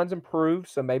offensive line's improved,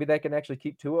 so maybe they can actually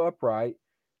keep Tua upright.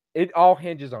 It all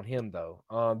hinges on him, though.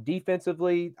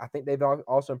 Defensively, I think they've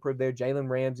also improved there. Jalen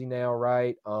Ramsey now,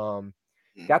 right? Mhm.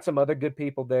 Got some other good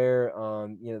people there. I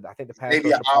think the pass Xavier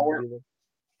rush will probably Howard, be there.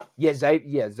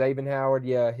 Yeah, Xavier Howard.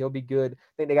 Yeah, he'll be good. I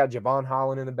think they got Javon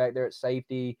Holland in the back there at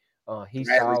safety. He's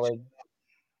Bradley, solid.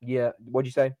 Yeah. What'd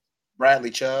you say?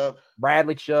 Bradley Chubb,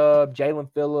 Bradley Chubb,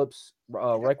 Jalen Phillips,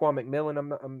 Raekwon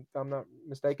McMillan. If I'm not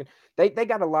mistaken. They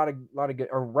got a lot of good,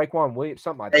 or Raekwon Williams,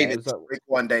 something like that. It Davis, was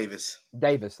Raekwon Davis.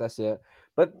 Davis. That's it.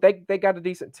 But they got a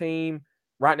decent team.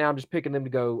 Right now, I'm just picking them to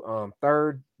go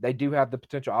third. They do have the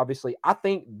potential. Obviously, I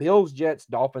think Bills, Jets,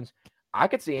 Dolphins. I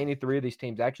could see any 3 of these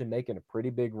teams actually making a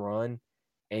pretty big run,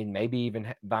 and maybe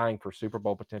even vying for Super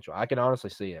Bowl potential. I can honestly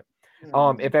see it.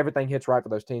 Hmm. If everything hits right for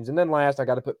those teams. And then last, I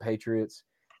got to put Patriots.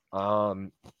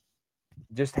 Um,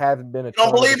 just haven't been a You don't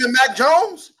ton of. believe in Mac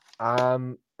Jones?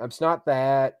 It's not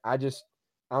that. I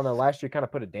don't know. Last year kind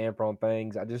of put a damper on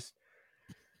things.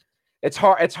 It's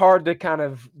hard to kind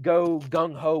of go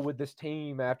gung ho with this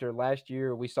team after last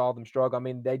year. We saw them struggle. I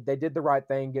mean, they did the right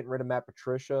thing getting rid of Matt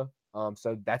Patricia.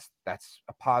 So that's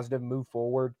a positive move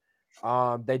forward.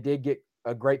 They did get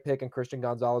a great pick in Christian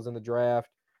Gonzalez in the draft.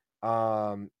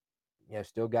 Um,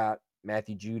 still got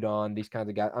Matthew Judon, these kinds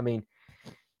of guys. I mean,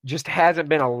 just hasn't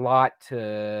been a lot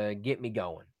to get me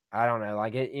going. I don't know,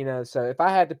 like it. So if I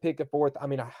had to pick a fourth, I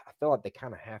mean, I feel like they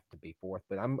kind of have to be fourth,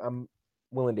 but I'm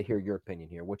willing to hear your opinion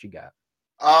here. What you got?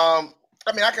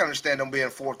 I mean, I can understand them being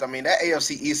fourth. I mean, that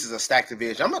AFC East is a stacked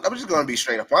division. I'm just going to be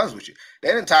straight up honest with you.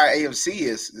 That entire AFC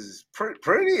is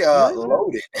pretty Yeah,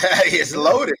 loaded. It's yeah,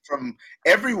 loaded from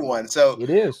everyone. So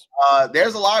it is.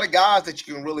 there's a lot of guys that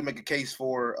you can really make a case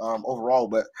for overall.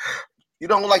 But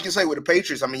like you say with the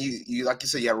Patriots. I mean, you like you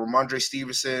said, you have Ramondre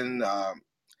Stevenson.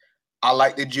 I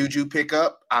like the Juju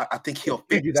pickup. I think Yeah, he'll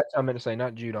fit. Juju. That's what I meant to say,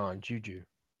 not Judon. Juju.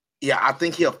 Yeah, I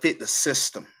think he'll fit the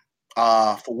system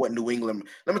for what New England.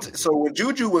 Mhm. So when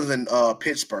Juju was in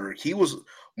Pittsburgh, he was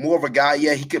more of a guy.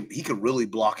 Yeah, he could really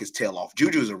block his tail off.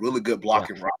 Juju is a really good Yeah,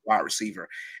 blocking wide receiver,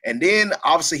 and then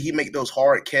obviously he make those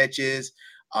hard catches.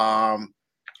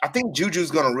 I think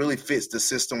Juju's going to really fit the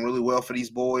system really well for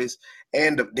these boys.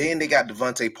 And then they got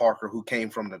Devontae Parker, who came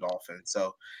from the Dolphins.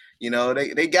 So,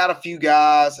 they got a few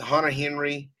guys. Hunter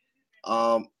Henry.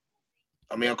 Um,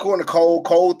 I mean, according to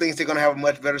Cole thinks they're going to have a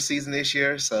much better season this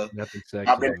year. So nothing I've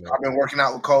sexy been on that. I've been working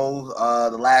out with Cole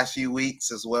the last few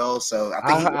weeks as well. So I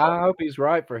think he. I hope he's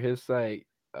right for his sake.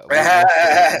 We'll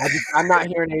see. I'm not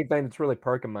hearing anything that's really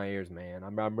perking my ears, man.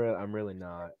 I'm really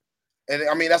not. And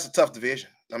I mean, that's a tough division.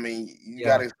 I mean, you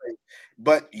got Yeah, to,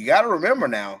 but you got to remember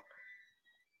now.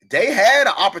 they had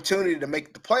an opportunity to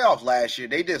make the playoffs last year.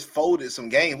 They just folded some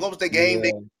games. What was the game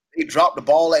Yeah. they dropped the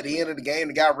ball at the end of the game?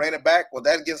 The guy ran it back. Was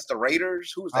that against the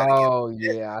Raiders? Who was that against? Oh,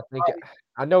 yeah, I think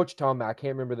I know what you're talking about. I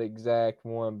can't remember the exact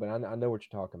one, but I know what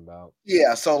you're talking about.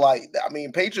 Yeah, so like I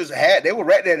mean, Patriots they were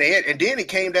right there in the head, and then it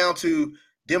came down to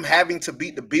them having to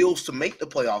beat the Bills to make the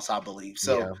playoffs, I believe.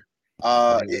 So Yeah,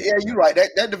 I do remember yeah, that. you're right.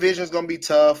 That division is gonna be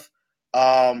tough.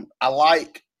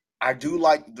 I do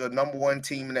like the number one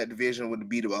team in that division would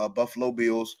be the Buffalo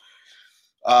Bills.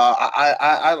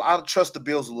 I trust the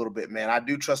Bills a little bit, man. I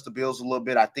do trust the Bills a little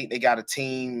bit. I think they got a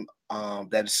team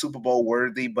that is Super Bowl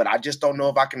worthy, but I just don't know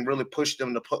if I can really push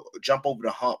them to jump over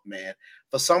the hump, man.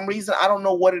 For some reason, I don't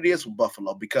know what it is with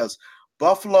Buffalo because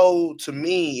Buffalo, to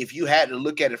me, if you had to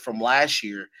look at it from last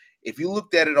year, if you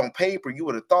looked at it on paper, you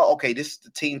would have thought, okay, this is the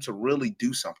team to really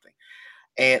do something.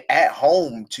 And at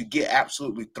home to get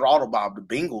absolutely throttled by the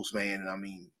Bengals, man.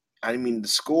 I mean, the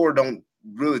score don't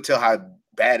really tell how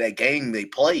bad that game they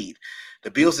played.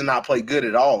 The Bills did not play good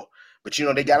at all. But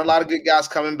they got a lot of good guys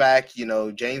coming back.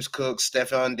 James Cook,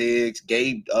 Stephon Diggs,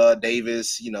 Gabe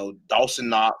Davis, Dawson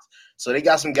Knox. So they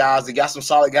got some guys. They got some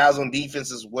solid guys on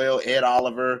defense as well. Ed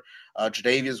Oliver,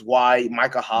 Tre'Davious White,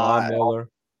 Micah Von Hyde, Miller,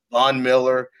 Von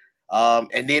Miller.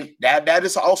 And then that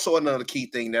is also another key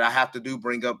thing that I have to do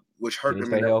bring up, which can hurt he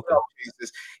them in stay their healthy? playoff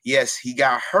cases. Yes, he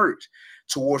got hurt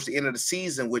towards the end of the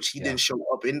season, which he Yeah. didn't show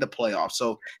up in the playoffs.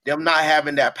 So them not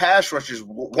having that pass rushers,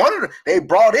 they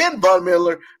brought in Von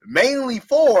Miller mainly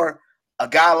for a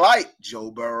guy like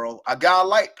Joe Burrow, a guy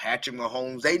like Patrick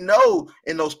Mahomes. They know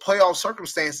in those playoff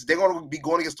circumstances they're going to be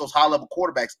going against those high level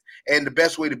quarterbacks, and the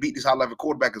best way to beat these high level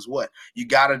quarterbacks is what? You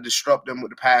got to disrupt them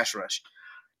with the pass rush.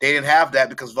 They didn't have that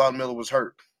because Von Miller was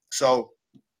hurt. So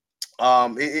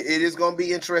it is going to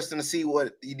be interesting to see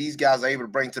what these guys are able to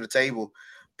bring to the table.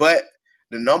 But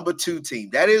the number two team,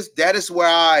 that is where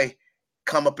I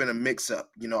come up in a mix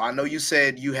up. I know you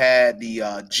said you had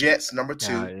the Jets number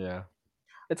two. Yeah.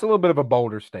 It's a little bit of a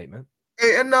bolder statement.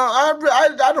 And no,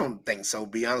 I don't think so.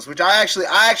 Be honest with you, I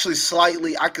actually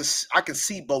slightly I can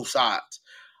see both sides.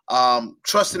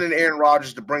 Trusting in Aaron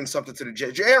Rodgers to bring something to the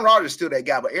Jets. Aaron Rodgers is still that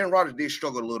guy, but Aaron Rodgers did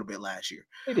struggle a little bit last year.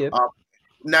 He did. Um,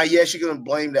 Now, yes, you're gonna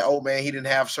blame that old man. He didn't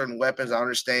have certain weapons. I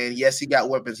understand. Yes, he got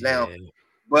weapons now, Yeah.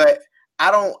 but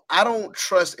I don't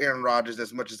trust Aaron Rodgers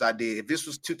as much as I did. If this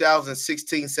was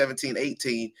 2016, 17,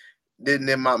 18,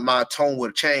 then my tone would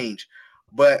have changed.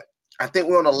 But I think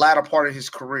we're on the latter part of his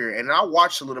career. And I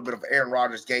watched a little bit of Aaron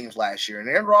Rodgers games last year. And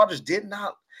Aaron Rodgers he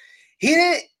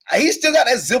still got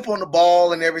that zip on the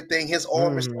ball and everything. His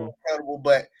arm is still Mhm. incredible,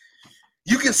 but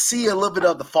you can see a little bit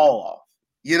of the fall off.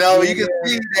 You can Yeah.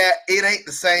 see that it ain't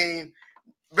the same.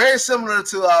 Very similar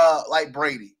to like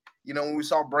Brady. When we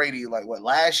saw Brady like what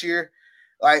last year,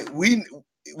 like we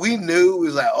knew it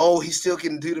was like, oh, he still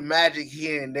can do the magic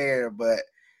here and there, but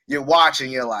you're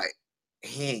watching, you're like,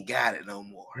 he ain't got it no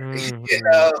more.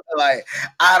 Mhm. Like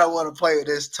I don't want to play with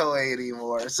this toy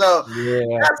anymore. So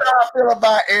Yeah. that's how I feel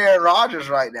about Aaron Rodgers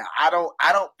right now. I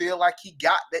don't feel like he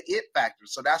got the it factor.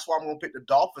 So that's why I'm gonna pick the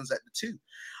Dolphins at the two.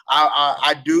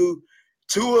 I do.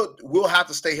 Tua will have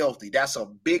to stay healthy. That's a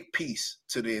big piece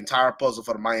to the entire puzzle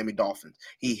for the Miami Dolphins.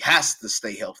 He has to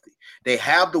stay healthy. They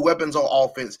have the weapons on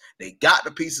offense. They got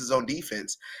the pieces on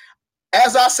defense.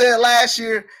 As I said last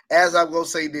year, as I'm gonna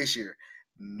say this year,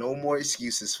 no more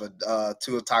excuses for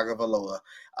Tua Tagovailoa.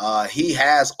 He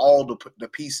has all the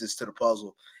pieces to the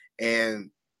puzzle, and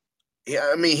yeah,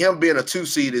 I mean, him being a two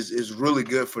seed is really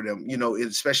good for them.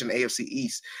 Especially in the AFC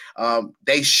East,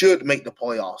 they should make the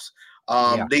playoffs.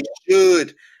 Yeah. They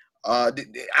should. I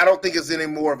don't think it's any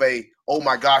more of a oh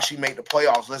my gosh, he made the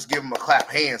playoffs. Let's give him a clap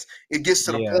hands. It gets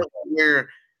to the Yeah. point where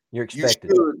You're you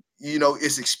expected. should,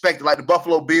 it's expected. Like the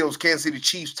Buffalo Bills, Kansas City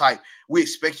Chiefs type. We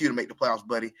expect you to make the playoffs,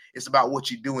 buddy. It's about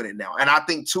what you're doing it now. And I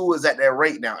think Tua is at that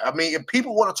rate now. I mean, if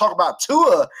people want to talk about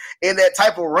Tua in that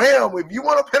type of realm, if you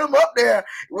want to put him up there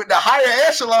with the higher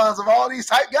echelons of all these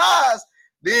type guys,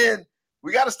 then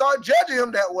we got to start judging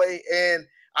him that way. And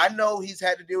I know he's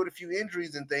had to deal with a few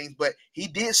injuries and things, but he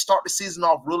did start the season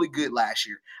off really good last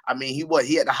year. I mean,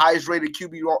 he had the highest rated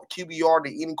QBR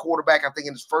than any quarterback, I think,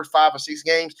 in his first 5 or 6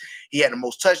 games. He had the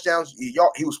most touchdowns. He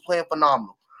was playing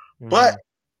phenomenal. But Mhm.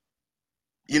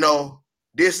 you know,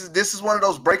 this is one of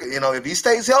those break. If he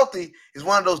stays healthy, it's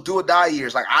one of those do or die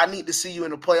years. Like I need to see you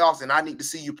in the playoffs, and I need to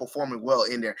see you performing well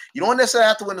in there. You don't necessarily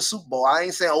have to win the Super Bowl. I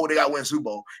ain't saying they got to win the Super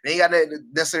Bowl. They ain't got to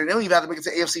necessarily. They don't even have to make it to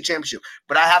the AFC Championship.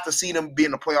 But I have to see them be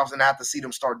in the playoffs, and I have to see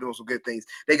them start doing some good things.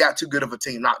 They got too good of a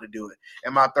team not to do it.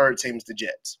 And my third team is the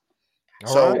Jets.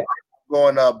 All So right.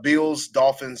 I'm going Bills,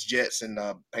 Dolphins, Jets, and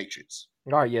Patriots.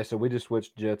 All right. Yeah. So we just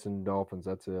switched Jets and Dolphins.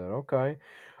 That's it. Okay.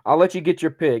 I'll let you get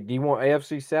your pick. Do you want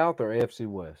AFC South or AFC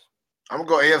West? I'm gonna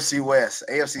go AFC West.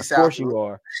 AFC Of South. course you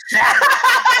are.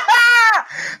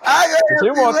 I go Because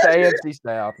who AFC wants the West. AFC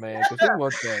South, man? Because who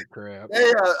wants that crap?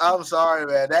 Yeah, I'm sorry,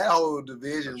 man. That whole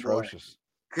division, boy. Atrocious.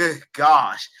 Good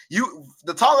gosh. You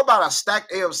the talk about a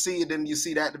stacked AFC and then you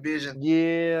see that division.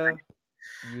 Yeah.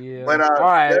 Yeah. But All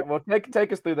right. Well,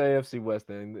 take us through the AFC West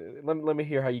then. Let me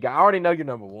hear how you got. I already know you're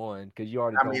number one because you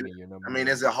already I told mean me you're number I mean,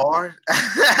 one. is it hard?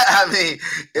 I mean, I is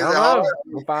it don't hard? know.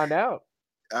 We'll find out.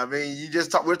 You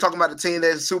just we're talking about the team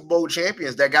that's Super Bowl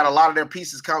champions that got a lot of their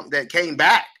pieces that came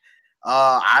back.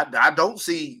 I don't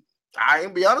see. I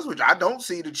ain't be honest with you. I don't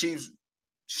see the Chiefs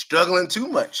struggling too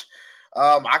much.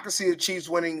 I can see the Chiefs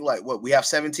winning like what we have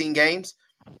 17 games.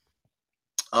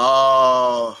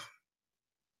 13-4.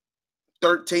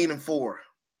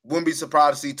 Wouldn't be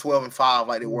surprised to see 12-5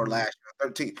 like they were last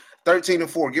year.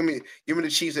 13-4. Give me the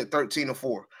Chiefs at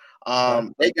 13-4. Okay.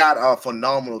 They got a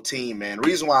phenomenal team, man. The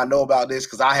reason why I know about this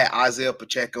because I had Isaiah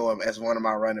Pacheco as one of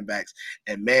my running backs,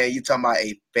 and man, you talking about a He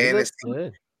looks fantasy good. He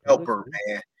looks helper, good.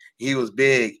 man. He was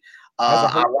big. Has a I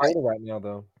hurt like. shoulder right now,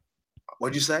 though.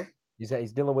 What'd you say? He's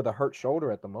dealing with a hurt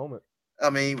shoulder at the moment. I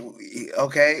mean,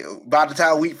 okay. About the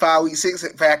time week 5, week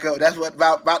 6 pack up, that's what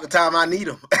about the time I need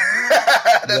him.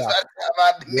 That's Yeah. about the time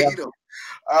I Yeah. need him.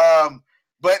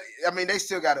 But I mean, they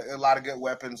still got a lot of good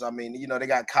weapons. I mean, they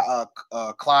got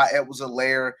Clyde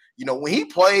Edwards-Helaire. When he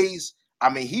plays, I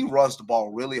mean, he runs the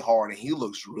ball really hard and he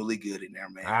looks really good in there,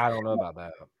 man. I don't know about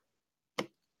that.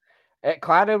 At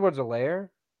Clyde Edwards-Helaire?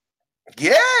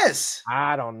 Yes,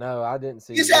 I don't know. I didn't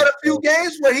see he's his had a few stuff.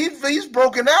 games where he's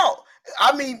broken out.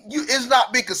 I mean, it's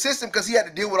not been consistent because he had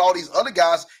to deal with all these other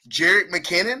guys. Jared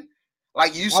McKinnon,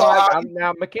 like you saw how.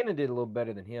 Now McKinnon did a little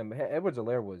better than him.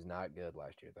 Edwards-Helaire was not good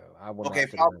last year, though. I will Okay, not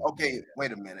sit around. okay.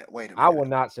 Wait a minute. I will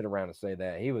not sit around and say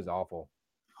that he was awful.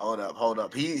 Hold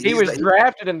up. He was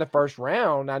drafted in the first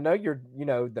round. I know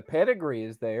the pedigree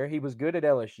is there. He was good at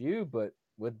LSU, but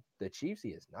with the Chiefs,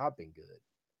 he has not been good.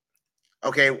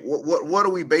 Okay, what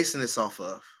are we basing this off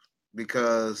of?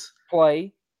 Because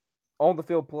Play on the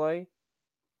field play.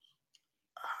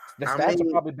 The I stats will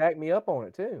mean, probably back me up on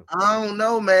it too. I don't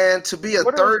know, man. To be a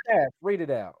What are third, the stats? Read it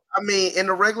out. I mean, in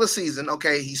the regular season,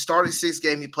 okay, he started 6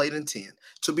 games, he played in 10.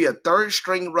 To be a third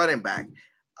string running back,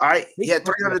 all right, he had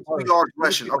 302 yards He was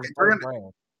rushing. picked in Okay, the first 300,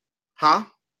 round. huh?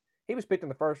 He was picked in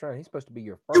the first round. He's supposed to be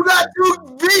your You first. got two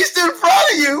beasts in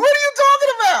front of you. What are you talking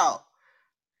about?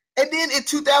 And then in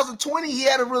 2020, he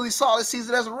had a really solid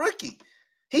season as a rookie.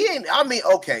 He ain't. I mean,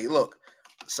 okay, look.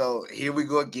 So here we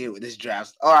go again with this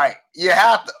draft. All right, you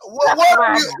have to. What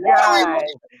are we?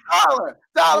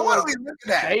 Tyler, what are we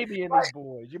looking at? Babying these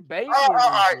boys. You're babying All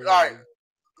right, these all right.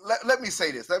 boys. Let me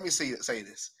say this. Say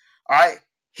this. All right,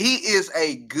 he is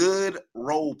a good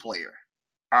role player.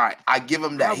 All right, I give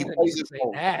him that. I He wouldn't plays even his say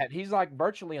role. that. He's like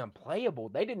virtually unplayable.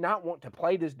 They did not want to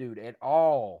play this dude at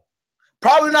all.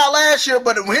 Probably not last year,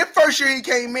 but when his first year he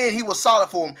came in, he was solid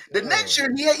for him. The next year,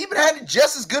 he even had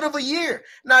just as good of a year.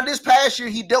 Now, this past year,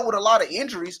 he dealt with a lot of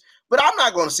injuries, but I'm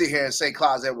not going to sit here and say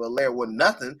Clyde Edwards-Helaire was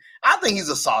nothing. I think he's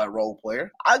a solid role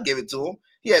player. I'll give it to him.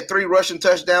 He had 3 rushing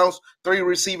touchdowns, 3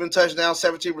 receiving touchdowns,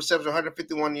 17 receptions,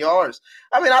 151 yards.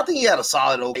 I mean, I think he had a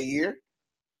solid okay year.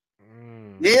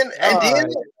 Then I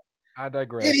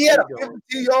digress. he had a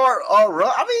 52-yard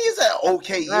run. I mean, he's an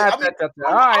okay year. I mean,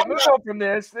 all right, move on from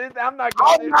this. I'm not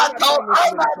calling him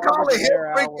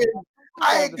freaking.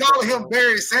 I ain't calling him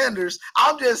Barry Sanders.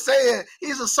 I'm just saying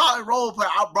he's a solid role player.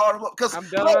 I brought him up because I'm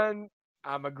done.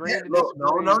 I'm agreeing to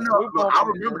disagree. No. I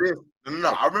remember this. No,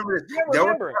 I remember this.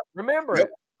 Remember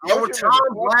it. There were times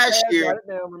last year. Write it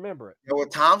down. Remember it. There were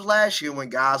times last year when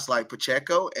guys like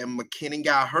Pacheco and McKinnon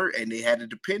got hurt, and they had to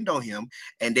depend on him.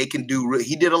 And they can do.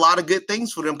 He did a lot of good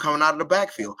things for them coming out of the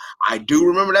backfield. I do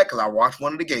remember that because I watched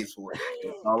one of the games for it.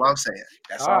 That's all I'm saying.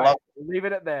 That's all. Right. Leave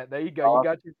it at that. There you go.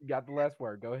 You got the last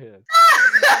word. Go ahead.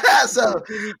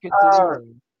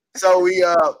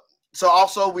 So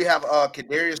also we have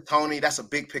Kadarius Toney. That's a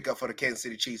big pickup for the Kansas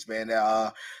City Chiefs, man.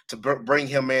 To bring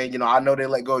him in, I know they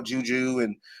let go of Juju,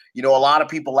 and a lot of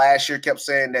people last year kept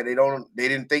saying that they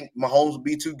didn't think Mahomes would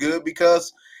be too good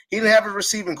because he didn't have a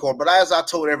receiving core. But as I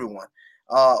told everyone,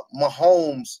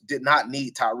 Mahomes did not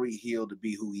need Tyreek Hill to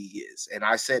be who he is, and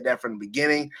I said that from the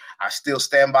beginning. I still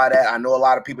stand by that. I know a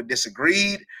lot of people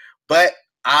disagreed, but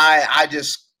I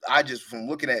just from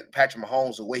looking at Patrick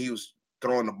Mahomes, the way he was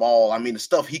throwing the ball, I mean, the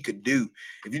stuff he could do.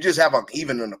 If you just have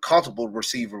even an accountable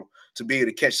receiver to be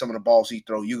able to catch some of the balls he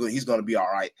throws, he's going to be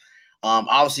all right.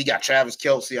 Obviously, you got Travis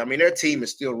Kelce. I mean, their team is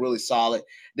still really solid.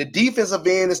 The defensive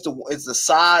end is the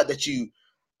side that you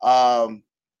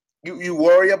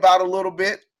worry about a little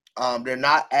bit. They're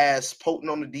not as potent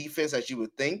on the defense as you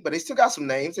would think, but they still got some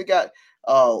names. They got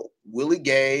Willie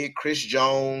Gay, Chris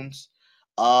Jones.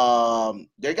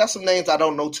 They got some names I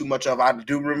don't know too much of. I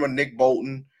do remember Nick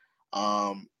Bolton,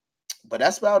 but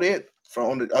that's about it.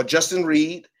 From the, Justin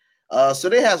Reed. So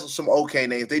they have some okay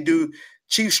names. They do.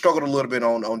 Chiefs struggled a little bit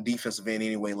on defensive end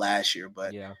anyway last year,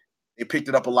 but Yeah. they picked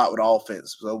it up a lot with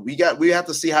offense. So we have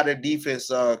to see how their defense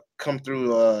come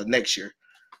through next year.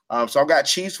 So I got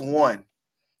Chiefs 1, All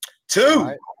 2.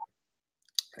 right.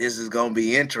 This is gonna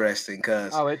be interesting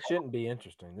because Oh, it shouldn't be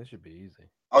interesting. This should be easy.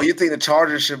 you think the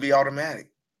Chargers should be automatic?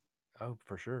 Oh,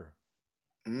 for sure.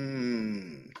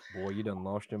 Mm. Boy, you done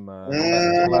lost your mind. I'm about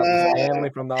to pull out the Mm. Stanley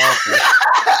from the office.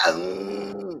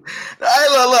 Hey,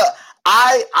 look.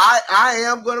 I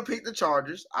am gonna pick the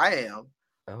Chargers. I am,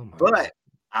 Oh my god. but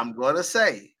I'm gonna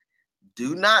say,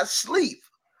 do not sleep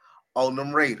on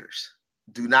them Raiders.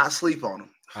 Do not sleep on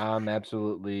them. I'm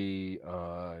absolutely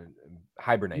You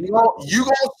hibernating gonna, right you now.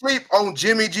 gonna sleep on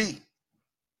Jimmy G.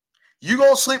 You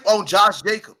gonna sleep on Josh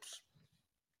Jacobs.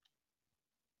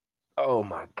 Oh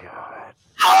my god.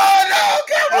 Oh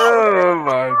no! Come on, man. Oh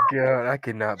my god. I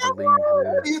cannot believe What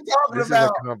are this. you talking This is a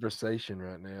about? conversation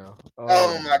right now. Oh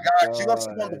Oh my my gosh! You gonna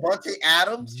sleep on god. Devontae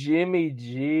Adams? Jimmy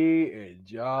G and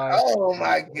Josh Oh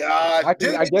my Jacobs. gosh,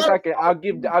 dude! I guess I can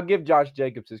I'll give Josh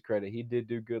Jacobs his credit. He did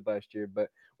do good last year, but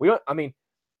we don't I mean,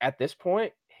 at this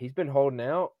point, he's been holding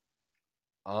out.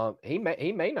 He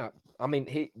may not. I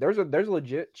mean, there's a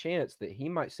legit chance that he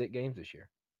might sit games this year.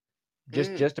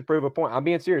 Mm, Just to prove a point. I'm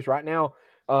being serious right now,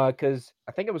 because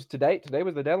I think it was today. Today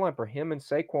was the deadline for him and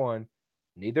Saquon.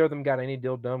 Neither of them got any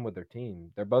deal done with their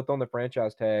team. They're both on the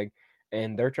franchise tag,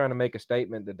 and they're trying to make a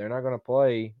statement that they're not going to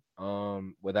play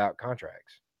without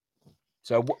contracts.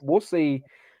 So we'll see.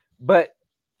 But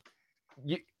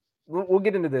you, we'll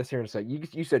get into this here in a second.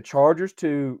 You said Chargers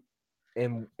 2,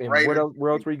 and Raiders.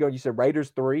 where else were you going? You said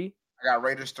Raiders 3. I got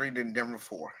Raiders 3, then Denver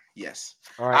 4. Yes.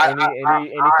 All right. I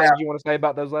Any things you want to say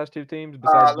about those last two teams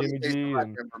besides let me Jimmy tell you something G about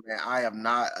and Denver, man.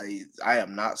 I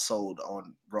am not sold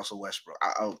on Russell Westbrook.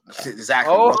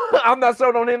 Exactly. oh, I'm not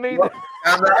sold on him either.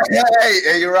 I'm not,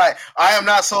 hey, you're right. I am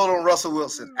not sold on Russell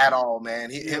Wilson at all, man.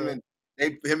 Yeah.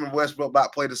 Him and Westbrook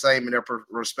about play the same in their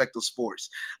respective sports.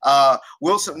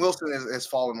 Wilson is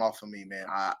falling off for me, man.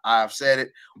 I've said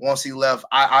it once he left.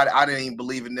 I didn't even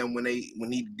believe in them when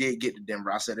he did get to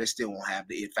Denver. I said they still won't have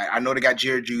the it fact. I know they got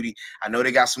Jared Judy. I know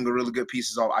they got some really good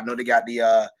pieces off. I know they got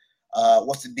the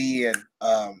what's the D in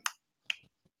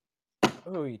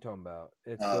Who are you talking about?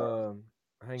 It's uh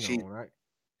hang she on, right?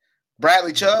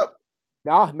 Bradley Chubb.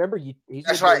 No, remember he's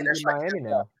That's with right. he's That's in right. Miami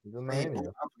now. He's in Man, Miami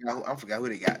now. I forgot who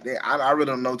they got. I really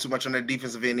don't know too much on their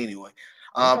defensive end anyway.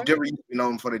 Okay. Denver used to be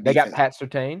known for the They got defense.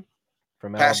 Pat Surtain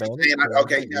from Pat Alabama. Surtain, So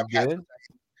okay, yeah, he's Pat good. Surtain.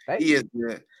 Hey, He is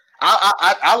good.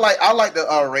 I like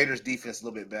the Raiders defense a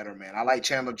little bit better, man. I like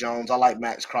Chandler Jones. I like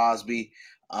Max Crosby.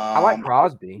 I like Um,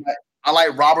 Crosby. I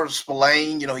like Robert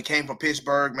Spillane. You know, he came from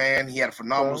Pittsburgh, man. He had a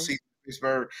phenomenal Okay. season in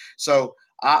Pittsburgh. So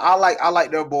I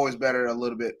like their boys better a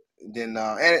little bit than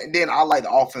and then I like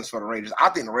the offense for the Raiders. I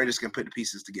think the Raiders can put the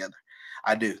pieces together.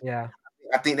 I do. Yeah.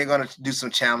 I think they're going to do some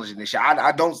challenging this year.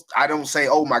 I don't say,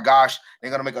 oh my gosh,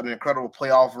 they're going to make an incredible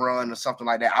playoff run or something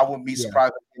like that. I wouldn't be Yeah.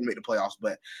 surprised if they make the playoffs,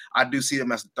 but I do see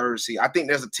them as the third seed. I think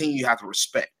there's a team you have to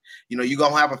respect. You know, you're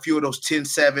going to have a few of those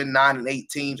 10-7, 9-8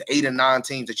 teams, 8 and 9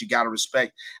 teams that you got to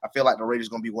respect. I feel like the Raiders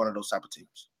going to be one of those type of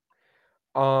teams.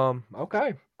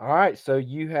 Okay. All right. So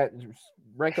you had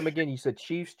rank them again. You said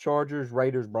Chiefs, Chargers,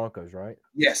 Raiders, Broncos, right?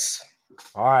 Yes,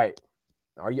 All right.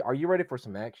 Are you ready for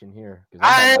some action here? Because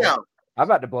I am. I'm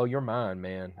about to blow your mind,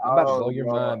 man. I'm about to Oh, blow your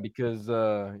Lord. mind because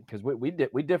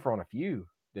we differ on a few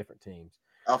different teams.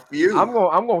 A few. I'm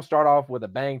gonna start off with a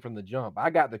bang from the jump. I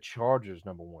got the Chargers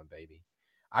number one, baby.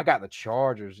 I got the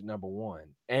Chargers number one,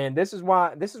 and this is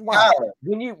why. How?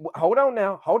 When you hold on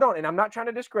now, hold on, and I'm not trying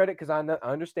to discredit because I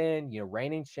understand. You know,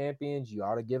 reigning champions, you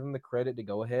ought to give them the credit to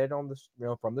go ahead on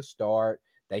the from the start.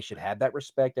 They should have that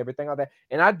respect, everything like that.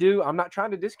 And I do. I'm not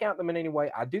trying to discount them in any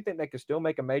way. I do think they could still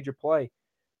make a major play.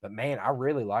 But man, I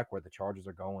really like where the Chargers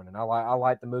are going, and I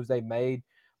like the moves they made.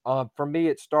 For me,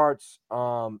 it starts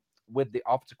with the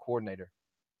offensive coordinator,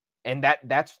 and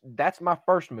that's my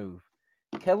first move.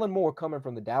 Kellen Moore coming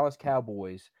from the Dallas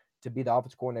Cowboys to be the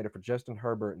offensive coordinator for Justin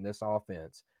Herbert in this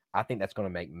offense. I think that's going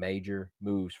to make major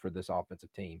moves for this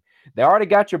offensive team. They already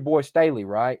got your boy Staley,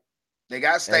 right? They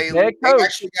got As Staley. head They coach.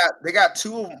 actually got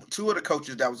two of the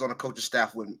coaches that was on the coaching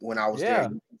staff when I was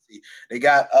there. Yeah. They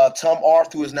got Tom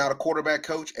Arth, who is now the quarterback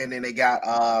coach, and then they got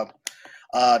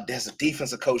there's a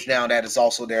defensive coach now that is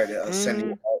also there.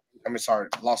 Mm,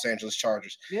 Los Angeles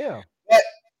Chargers. yeah. But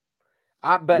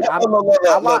But No, no, no,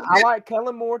 no, no. I like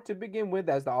Kellen Moore to begin with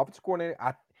as the offensive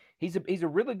coordinator. He's a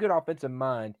really good offensive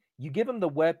mind. You give him the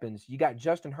weapons. You got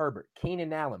Justin Herbert,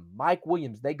 Keenan Allen, Mike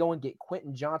Williams. They go and get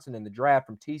Quentin Johnson in the draft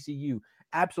from TCU,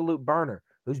 absolute burner,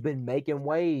 who's been making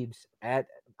waves at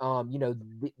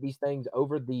these things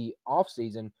over the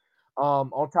offseason.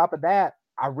 On top of that,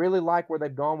 I really like where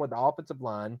they've gone with the offensive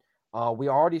line. We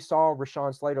already saw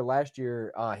Rashawn Slater last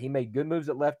year. He made good moves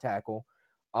at left tackle.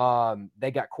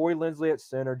 They got Corey Linsley at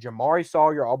center. Jamari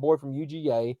Sawyer, all boy from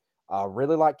UGA.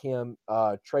 Really like him.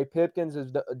 Trey Pipkins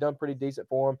has done pretty decent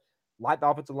for him. Like the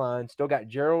offensive line. Still got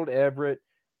Gerald Everett.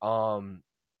 Um,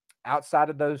 Outside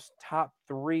of those top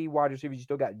three wide receivers, you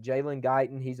still got Jalen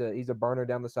Guyton. He's a burner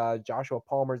down the sides. Joshua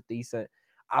Palmer's decent.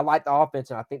 I like the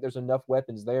offense, and I think there's enough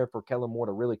weapons there for Kellen Moore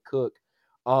to really cook.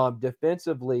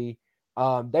 Defensively,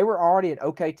 they were already an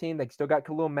okay team. They still got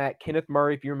Khalil Mack, Kenneth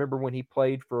Murray, if you remember when he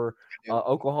played for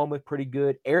Oklahoma, pretty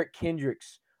good. Eric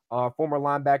Kendricks, former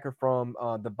linebacker from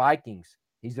the Vikings.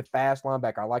 He's a fast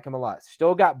linebacker. I like him a lot.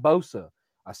 Still got Bosa,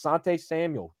 Asante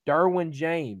Samuel, Derwin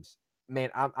James. Man,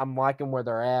 I'm liking where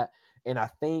they're at. And I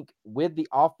think with the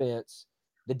offense,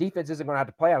 the defense isn't going to have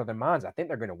to play out of their minds. I think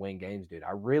they're going to win games, dude.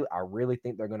 I really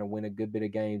think they're going to win a good bit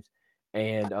of games.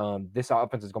 And this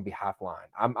offense is going to be high flying.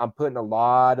 I'm putting a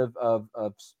lot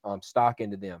of stock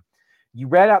into them. You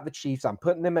read out the Chiefs. I'm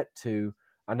putting them at 2.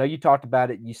 I know you talked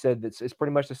about it. You said that it's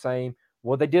pretty much the same.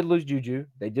 Well, they did lose Juju.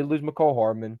 They did lose McCole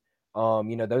Hardman.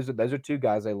 Those are 2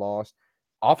 guys they lost.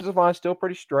 Offensive line still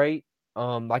pretty straight.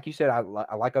 Like you said, I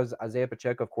like Isaiah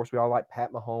Pacheco. Of course, we all like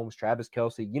Pat Mahomes, Travis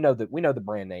Kelce. We know the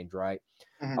brand names, right?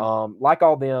 Mhm. Like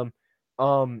all them.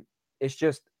 It's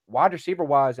just wide receiver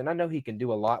wise, and I know he can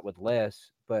do a lot with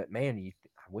less. But man,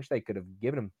 I wish they could have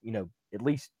given him, at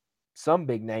least some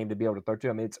big name to be able to throw to.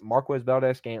 I mean, it's Marquez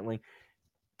Valdez-Scantling.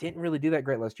 Didn't really do that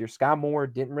great last year. Sky Moore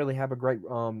didn't really have a great,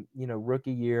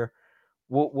 rookie year.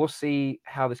 We'll see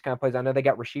how this kind of plays. I know they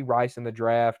got Rashee Rice in the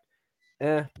draft.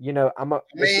 I mean,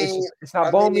 It's not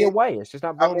I blowing me mean, away. It's just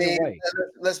not I blowing me mean, away.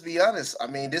 let's be honest. I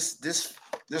mean, this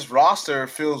roster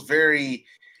feels very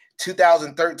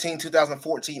 2013,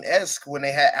 2014 esque when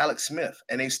they had Alex Smith,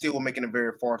 and they still were making it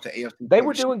very far to AFC They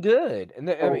were Championship. doing good, and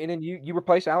I So, mean, and you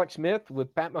replace Alex Smith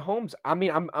with Pat Mahomes. I mean,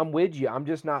 I'm with you. I'm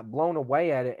just not blown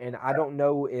away at it, and I don't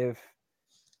know if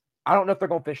they're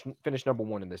going to finish number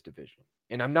 1 in this division.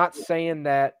 And I'm not saying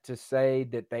that to say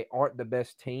that they aren't the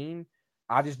best team.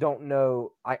 I just don't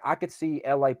know. I could see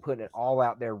LA putting it all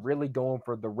out there, really going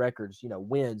for the records,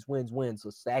 wins, wins, wins.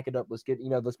 Let's stack it up. Let's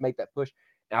make that push.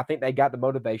 And I think they got the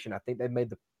motivation. I think they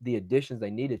made the additions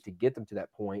they needed to get them to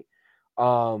that point.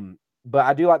 But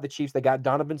I do like the Chiefs. They got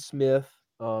Donovan Smith,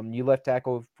 new left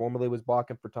tackle, formerly was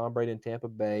blocking for Tom Brady in Tampa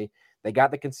Bay. They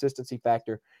got the consistency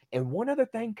factor. And one other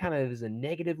thing kind of is a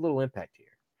negative little impact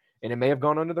here, and it may have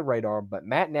gone under the radar, but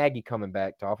Matt Nagy coming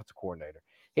back to offensive coordinator,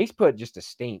 he's put just a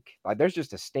stink. Like there's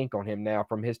just a stink on him now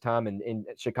from his time in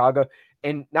Chicago.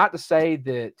 And not to say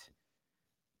that,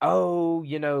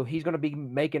 he's going to be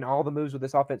making all the moves with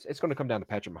this offense. It's going to come down to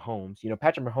Patrick Mahomes.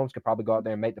 Patrick Mahomes could probably go out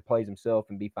there and make the plays himself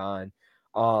and be fine.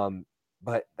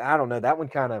 But I don't know. That one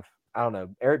kind of, I don't know.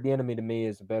 Eric Bieniemy to me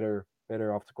is a better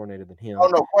offensive coordinator than oh,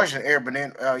 him. no question, Air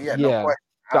Benin. Yeah, no Yeah. question.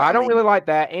 So I I don't mean, really like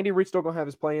that. Andy Reid's still gonna have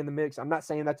his play in the mix. I'm not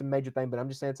saying that's a major thing, but I'm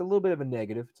just saying it's a little bit of a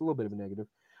negative. It's a little bit of a negative.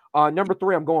 Number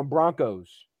 3, I'm going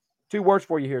Broncos. 2 words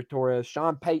for you here, Torrez.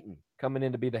 Sean Payton coming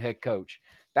in to be the head coach.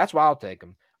 That's why I'll take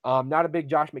him. Not a big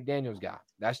Josh McDaniels guy.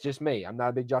 That's just me. I'm not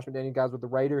a big Josh McDaniels guy with the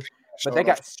Raiders, but so they no,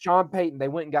 got Sean Payton. They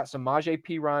went and got some Samaje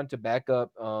Perine to back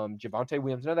up Javonte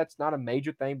Williams. No, that's not a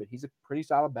major thing, but he's a pretty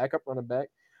solid backup running back.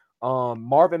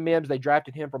 Marvin Mims, they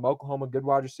drafted him from Oklahoma, good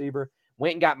wide receiver.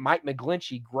 Went and got Mike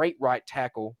McGlinchey, great right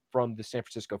tackle from the San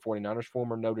Francisco 49ers,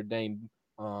 former Notre Dame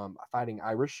Fighting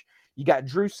Irish. You got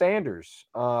Drew Sanders,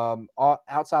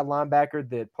 outside linebacker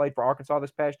that played for Arkansas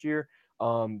this past year,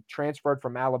 transferred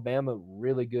from Alabama,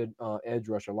 really good edge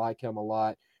rusher. Like him a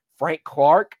lot. Frank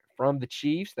Clark from the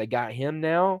Chiefs, they got him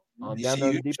now he's down there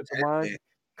on the huge. defensive line.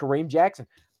 Kareem Jackson,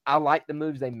 I like the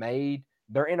moves they made.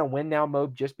 They're in a win now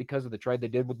mode just because of the trade they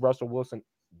did with Russell Wilson.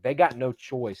 They got no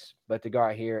choice but to go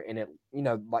out here and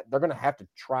like they're going to have to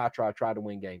try to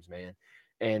win games, man.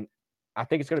 And I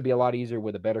think it's going to be a lot easier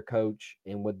with a better coach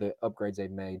and with the upgrades they've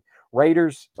made.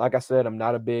 Raiders, like I said, I'm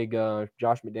not a big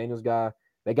Josh McDaniels guy.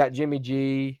 They got Jimmy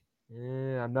G.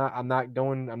 I'm not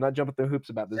jumping through hoops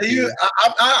about this You, dude.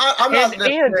 I'm not And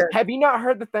necessarily. have you not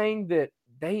heard the thing that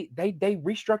they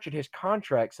restructured his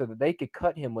contract so that they could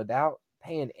cut him without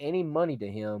paying any money to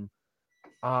him.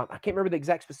 I can't remember the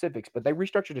exact specifics, but they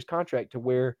restructured his contract to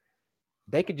where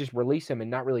they could just release him and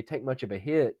not really take much of a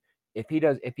hit if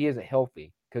he isn't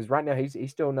healthy. because right now he's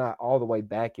still not all the way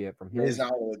back yet from He's his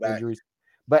not all the way back. injuries.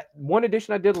 But one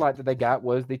addition I did like that they got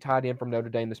was the tight end from Notre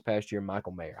Dame this past year,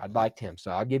 Michael Mayer. I liked him,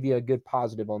 so I'll give you a good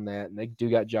positive on that. And they do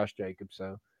got Josh Jacobs,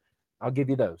 so I'll give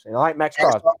you those. And I like Max And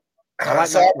Crosby. I like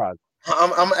so Max Crosby.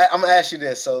 I'm gonna ask you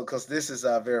this, so because this is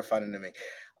very funny to me.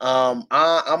 I'm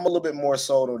a little bit more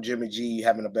sold on Jimmy G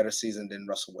having a better season than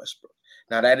Russell Westbrook.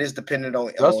 Now that is dependent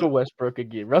on Russell Westbrook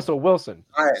again. Russell Wilson.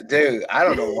 dude. I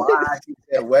don't know why I keep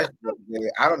saying Westbrook. Dude.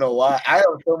 I don't know why. I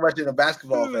am so much in the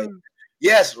basketball phase.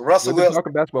 Yes, Russell We've been Wilson.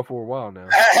 talking basketball for a while now.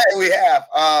 We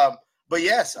have. But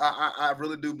yes, I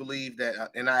really do believe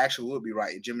that, and I actually would be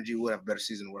right. Jimmy G would have a better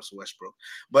season than Russell Westbrook.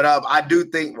 But I do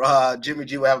think Jimmy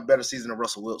G will have a better season than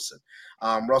Russell Wilson.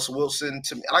 Russell Wilson,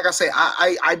 to me, like I say,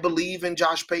 I believe in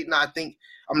Josh Payton. I think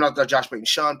I'm not Josh Payton,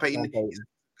 Sean Payton. He's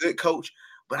a good coach,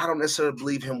 but I don't necessarily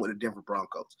believe him with the Denver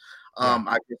Broncos. Yeah.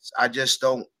 I just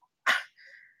don't.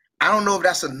 I don't know if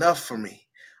that's enough for me.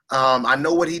 I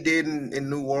know what he did in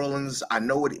New Orleans. I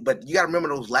know what, but you got to remember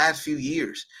those last few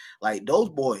years. Like those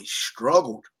boys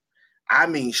struggled. I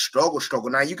mean, struggle.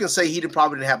 Now you can say he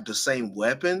probably didn't have the same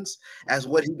weapons as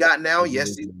what he got now.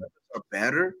 Yes, these weapons are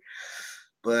better,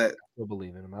 but I still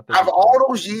believe in him. I think out of he's fine. all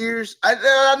those years,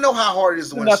 I know how hard it is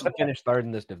to It's win a enough Super to Bowl. finish third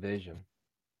in this division.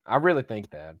 I really think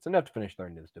that. It's enough to finish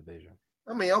third in this division.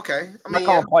 I mean, okay. I I'm not mean,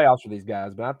 yeah. calling playoffs for these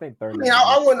guys, but I think third I in the mean, division.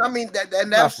 I wouldn't. I mean, that and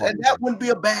Not that's far and that behind. wouldn't be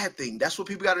a bad thing. That's what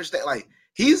people got to understand. Like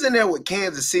he's in there with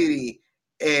Kansas City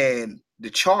and the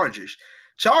Chargers.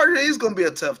 Charger is going to be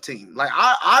a tough team. Like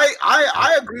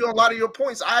I agree on a lot of your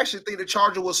points. I actually think the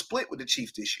Charger will split with the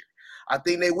Chiefs this year. I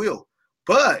think they will,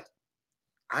 but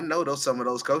I know some of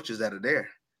those coaches that are there.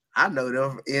 I know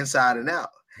them inside and out.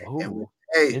 And Oh,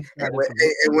 hey, inside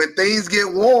information. and when things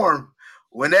get warm,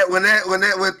 when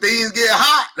things get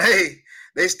hot,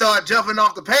 they start jumping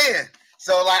off the pan.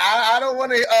 So like I don't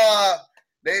want to.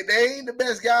 They ain't the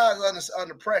best guys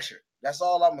under pressure. That's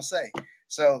all I'm gonna say.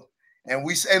 So and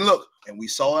we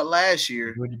saw it last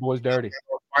year. Doing your boys dirty.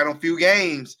 Final few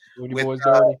games Doing your with boys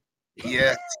dirty.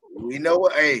 yes, we know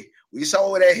what. Hey, we saw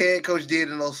what that head coach did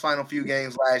in those final few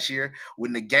games last year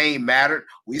when the game mattered.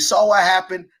 We saw what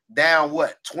happened down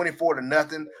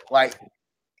 24-0. Like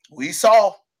we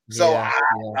saw. So Yeah,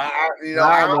 yeah.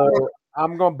 I I know.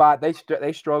 I'm gonna buy.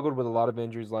 They struggled with a lot of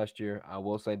injuries last year. I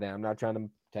will say that. I'm not trying to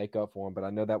take up for them, but I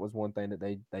know that was one thing that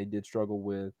they did struggle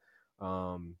with.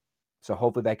 Um, so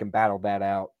hopefully they can battle that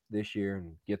out this year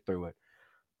and get through it.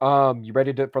 You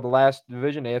ready for the last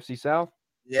division, AFC South?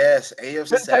 yes, AFC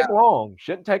Shouldn't South. take long.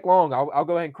 Shouldn't take long. I'll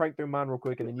go ahead and crank through mine real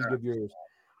quick, and then you give yours.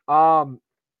 Um,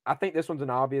 I think this one's an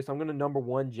obvious. I'm going to number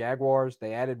one Jaguars.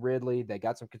 They added Ridley. They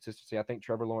got some consistency. I think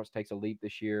Trevor Lawrence takes a leap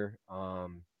this year.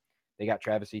 They got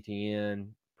Travis Etienne,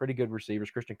 pretty good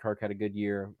receivers. Christian Kirk had a good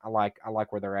year. I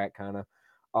like where they're at kind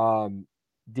of.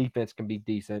 Defense can be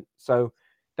decent. So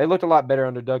they looked a lot better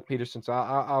under Doug Peterson. So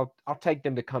I'll take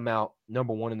them to come out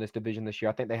number one in this division this year.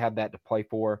 I think they have that to play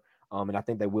for. And I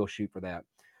think they will shoot for that.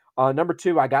 Number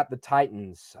two, I got the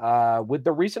Titans. With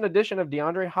the recent addition of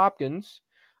DeAndre Hopkins,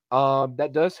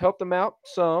 that does help them out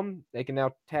some. They can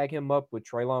now tag him up with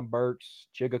Treylon Burks,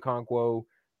 Chigakonkwo,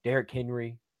 Derrick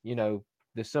Henry,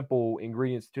 the simple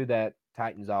ingredients to that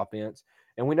Titans offense.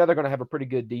 And we know they're going to have a pretty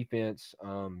good defense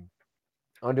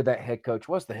under that head coach.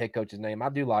 What's the head coach's name? I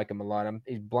do like him a lot.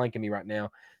 He's blanking me right now.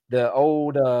 The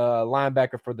old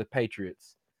linebacker for the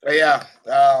Patriots. Yeah.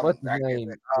 What's his I can't name?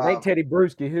 think. It ain't Teddy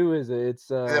Bruschi. Who is it? It's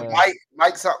Is it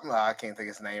Mike something? I can't think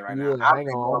of his name right now. yeah. I'll Hang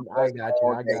think of on. it I got you.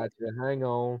 all I day. got you. Hang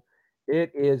on.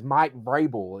 It is Mike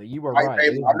Vrabel. You were Mike right. It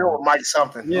Baby. is I know Mike. it Mike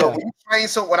something. Look,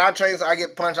 Yeah. when I train, so I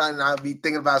get punched on and I'll be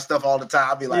thinking about stuff all the time.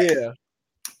 I'll be like, Yeah.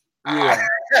 Yeah.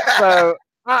 So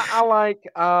I like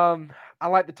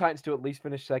the Titans to at least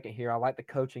finish second here. I like the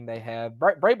coaching they have.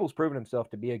 Vrabel's proven himself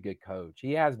to be a good coach.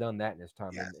 He has done that in his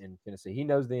time yes. in Tennessee. He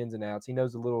knows the ins and outs. He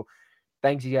knows the little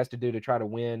things he has to do to try to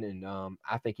win, and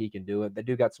I think he can do it. They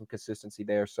do got some consistency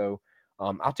there, so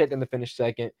I'll take them to finish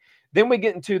second. Then we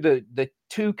get into the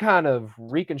two kind of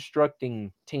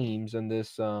reconstructing teams in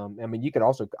this. I mean, you could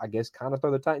also, I guess, kind of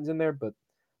throw the Titans in there, but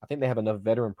I think they have enough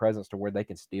veteran presence to where they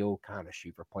can still kind of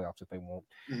shoot for playoffs if they want.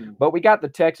 Mhm. But we got the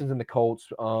Texans and the Colts.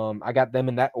 I got them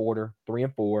in that order, 3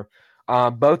 and 4.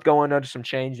 Both going under some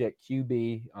change at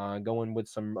QB, going with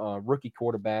some rookie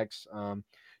quarterbacks.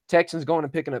 Texans going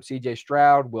and picking up C.J.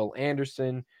 Stroud, Will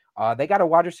Anderson. They got a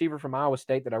wide receiver from Iowa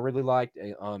State that I really liked,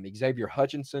 Xavier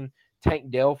Hutchinson. Tank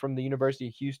Dell from the University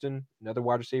of Houston, another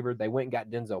wide receiver. They went and got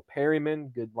Denzel Perryman,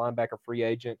 good linebacker free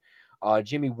agent.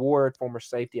 Jimmy Ward, former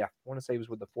safety. I want to say he was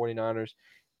with the 49ers.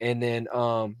 And then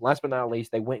last but not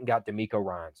least, they went and got D'Amico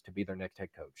Ryans to be their next head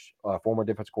coach, former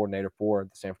defense coordinator for the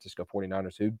San Francisco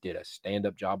 49ers, who did a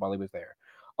stand-up job while he was there.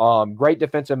 Great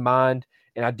defensive mind,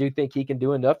 and I do think he can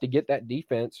do enough to get that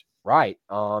defense right,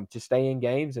 to stay in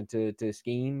games and to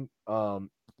scheme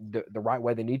the right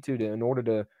way they need to in order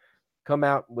to come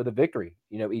out with a victory,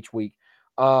 each week.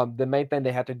 The main thing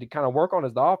they have to kind of work on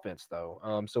is the offense,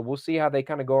 though. So we'll see how they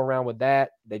kind of go around with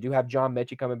that. They do have John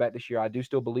Mechie coming back this year. I do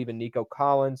still believe in Nico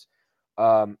Collins.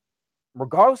 Um,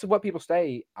 Regardless of what people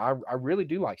say, I really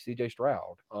do like CJ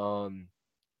Stroud.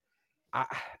 I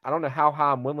I don't know how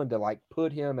high I'm willing to like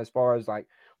put him as far as like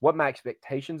what my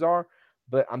expectations are,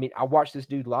 but I mean I watched this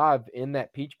dude live in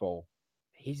that Peach Bowl.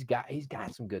 He's got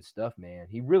some good stuff, man.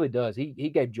 He really does. He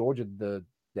gave Georgia the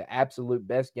absolute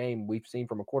best game we've seen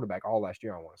from a quarterback all last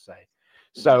year, I want to say.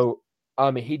 Yeah. So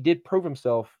he did prove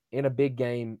himself in a big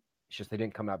game. It's just they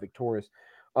didn't come out victorious.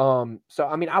 So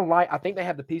I mean I think they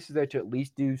have the pieces there to at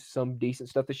least do some decent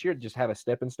stuff this year, just have a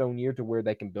stepping stone year to where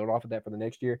they can build off of that for the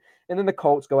next year. And then the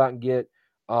Colts go out and get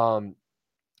um,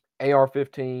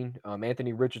 AR-15,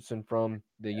 Anthony Richardson from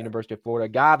the University of Florida, a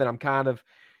guy that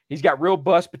he's got real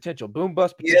bust potential, boom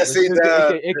bust potential. Yes, This he dude,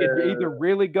 does. it could either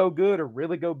really go good or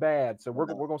really go bad. So we're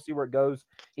gonna see where it goes.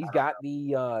 He's got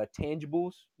the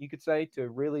tangibles, you could say, to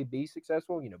really be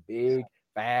successful. Big,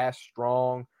 fast,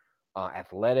 strong,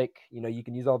 athletic. You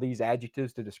can use all these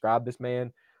adjectives to describe this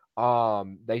man. They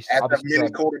As of obviously still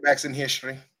many have, quarterbacks in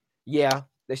history. yeah,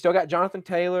 they still got Jonathan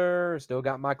Taylor, still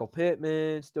got Michael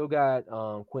Pittman, still got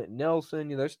Quentin Nelson.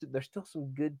 There's still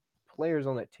some good players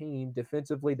on that team.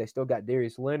 Defensively, they still got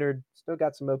Darius Leonard, still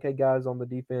got some okay guys on the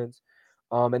defense.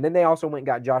 And then they also went and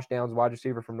got Josh Downs, wide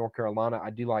receiver from North Carolina. I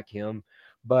do like him,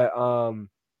 but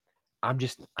I'm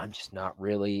just not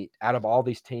really out of all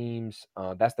these teams.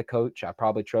 That's the coach I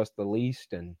probably trust the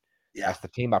least, and Yeah. that's the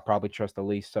team I probably trust the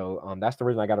least. So that's the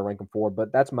reason I got to rank them for.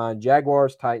 But that's mine: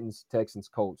 Jaguars, Titans, Texans,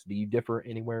 Colts. Do you differ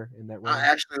anywhere in that I range?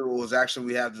 actually was actually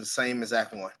we have the same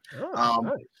exact one. Oh, Um,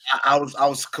 nice. I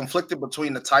was conflicted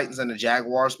between the Titans and the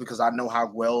Jaguars because I know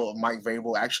how well Mike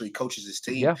Vrabel actually coaches his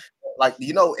team. Yeah, Like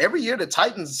every year the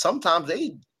Titans sometimes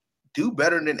they do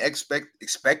better than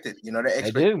expected. Their they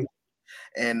expect do.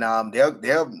 and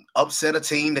they'll upset a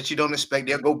team that you don't expect.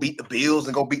 They'll go beat the Bills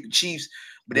and go beat the Chiefs,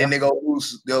 but then Yeah, they go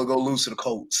lose. They'll go lose to the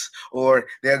Colts, or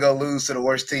they'll go lose to the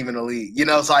worst team in the league.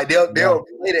 So like yeah, they'll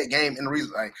play that game. And the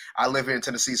reason like, I live here in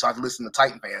Tennessee, so I have to listen to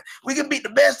Titan fan. We can beat the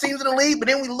best teams in the league, but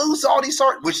then we lose to all these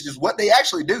sorts, which is what they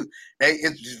actually do.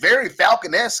 It's very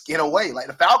Falcon-esque in a way. Like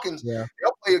the Falcons, yeah,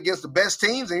 they'll play against the best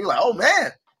teams, and you're like, oh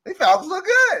man, they Falcons look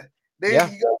good. Then yeah,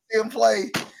 you go see them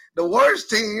play the worst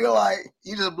team, you're like,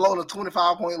 you just blown a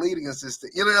 25-point lead against this thing.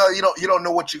 You don't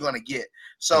know what you're gonna get. yeah,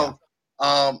 So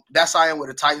that's how I am with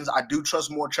the Titans. I do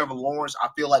trust more Trevor Lawrence. I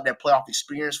feel like that playoff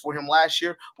experience for him last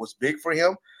year was big for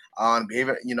him.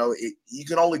 You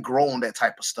can only grow on that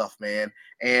type of stuff, man.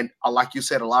 And like you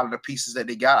said, a lot of the pieces that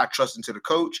they got, I trust into the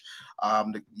coach.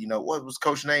 What was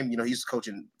coach name? He's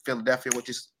coaching Philadelphia, which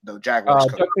is the Jaguars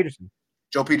coach. Doug Peterson.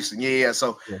 Joe Peterson. Yeah, yeah.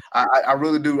 So Yeah. I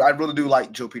really do. I really do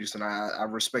like Joe Peterson. I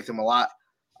respect him a lot.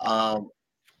 Um,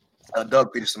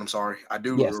 Doug Peterson. I'm sorry. I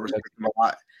do Yes, respect him a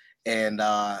lot. And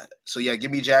so yeah,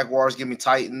 give me Jaguars. Give me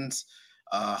Titans.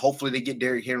 Hopefully they get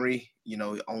Derrick Henry.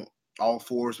 On all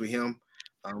fours with him.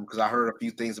 Because I heard a few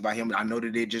things about him. I know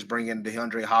that they just bring in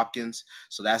DeAndre Hopkins,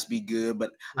 so that's be good.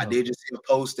 But I yeah. did just see a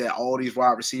post that all these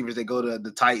wide receivers that go to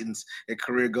the Titans, their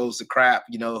career goes to crap.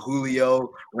 Julio,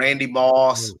 Randy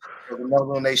Moss, Oof. was another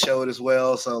one they showed as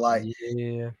well. So like,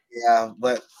 Yeah, yeah,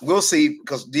 but we'll see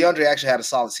because DeAndre actually had a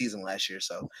solid season last year.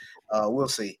 So we'll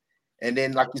see. And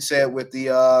then, like you said, with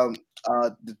the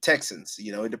Texans,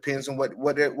 it depends on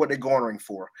what they're garnering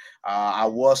for. I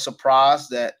was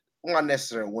surprised that well, not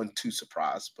necessarily wasn't too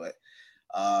surprised, but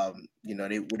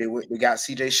they got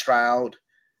CJ Stroud.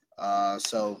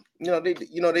 So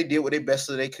they did what they best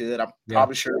that they could. I'm yeah,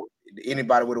 probably sure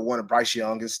anybody would have wanted Bryce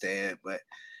Young instead, but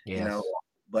you know, yes,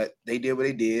 but they did what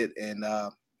they did, and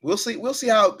we'll see. We'll see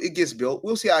how it gets built.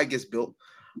 We'll see how it gets built.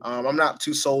 I'm not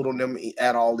too sold on them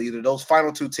at all either. Those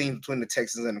final two teams between the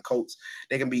Texans and the Colts,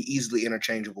 they can be easily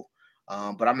interchangeable.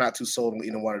 But I'm not too sold on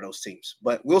either one of those teams.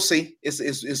 But we'll see.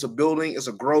 It's a building. It's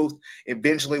a growth.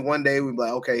 Eventually, one day we'll be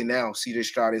like, okay, now CJ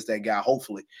Stroud is that guy.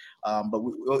 Hopefully, but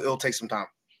it'll take some time.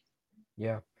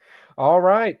 yeah. All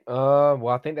right. Well,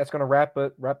 I think that's going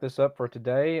to wrap this up for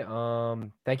today.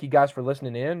 Thank you guys for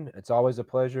listening in. It's always a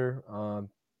pleasure.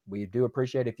 We do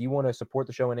appreciate if you want to support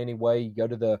the show in any way. You go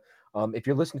to the if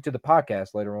you're listening to the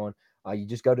podcast later on, you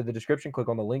just go to the description, click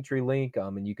on the Linktree link,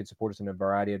 and you can support us in a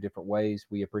variety of different ways.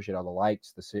 We appreciate all the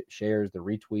likes, the shares, the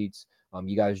retweets.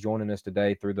 You guys joining us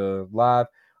today through the live.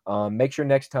 Make sure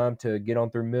next time to get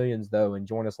on through millions though and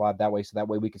join us live that way, so that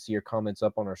way we can see your comments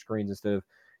up on our screens instead of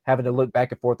having to look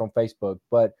back and forth on Facebook.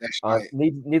 But That's right.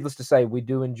 needless to say, we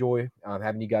do enjoy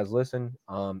having you guys listen.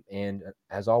 And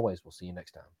as always, we'll see you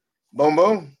next time. Boom,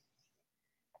 boom.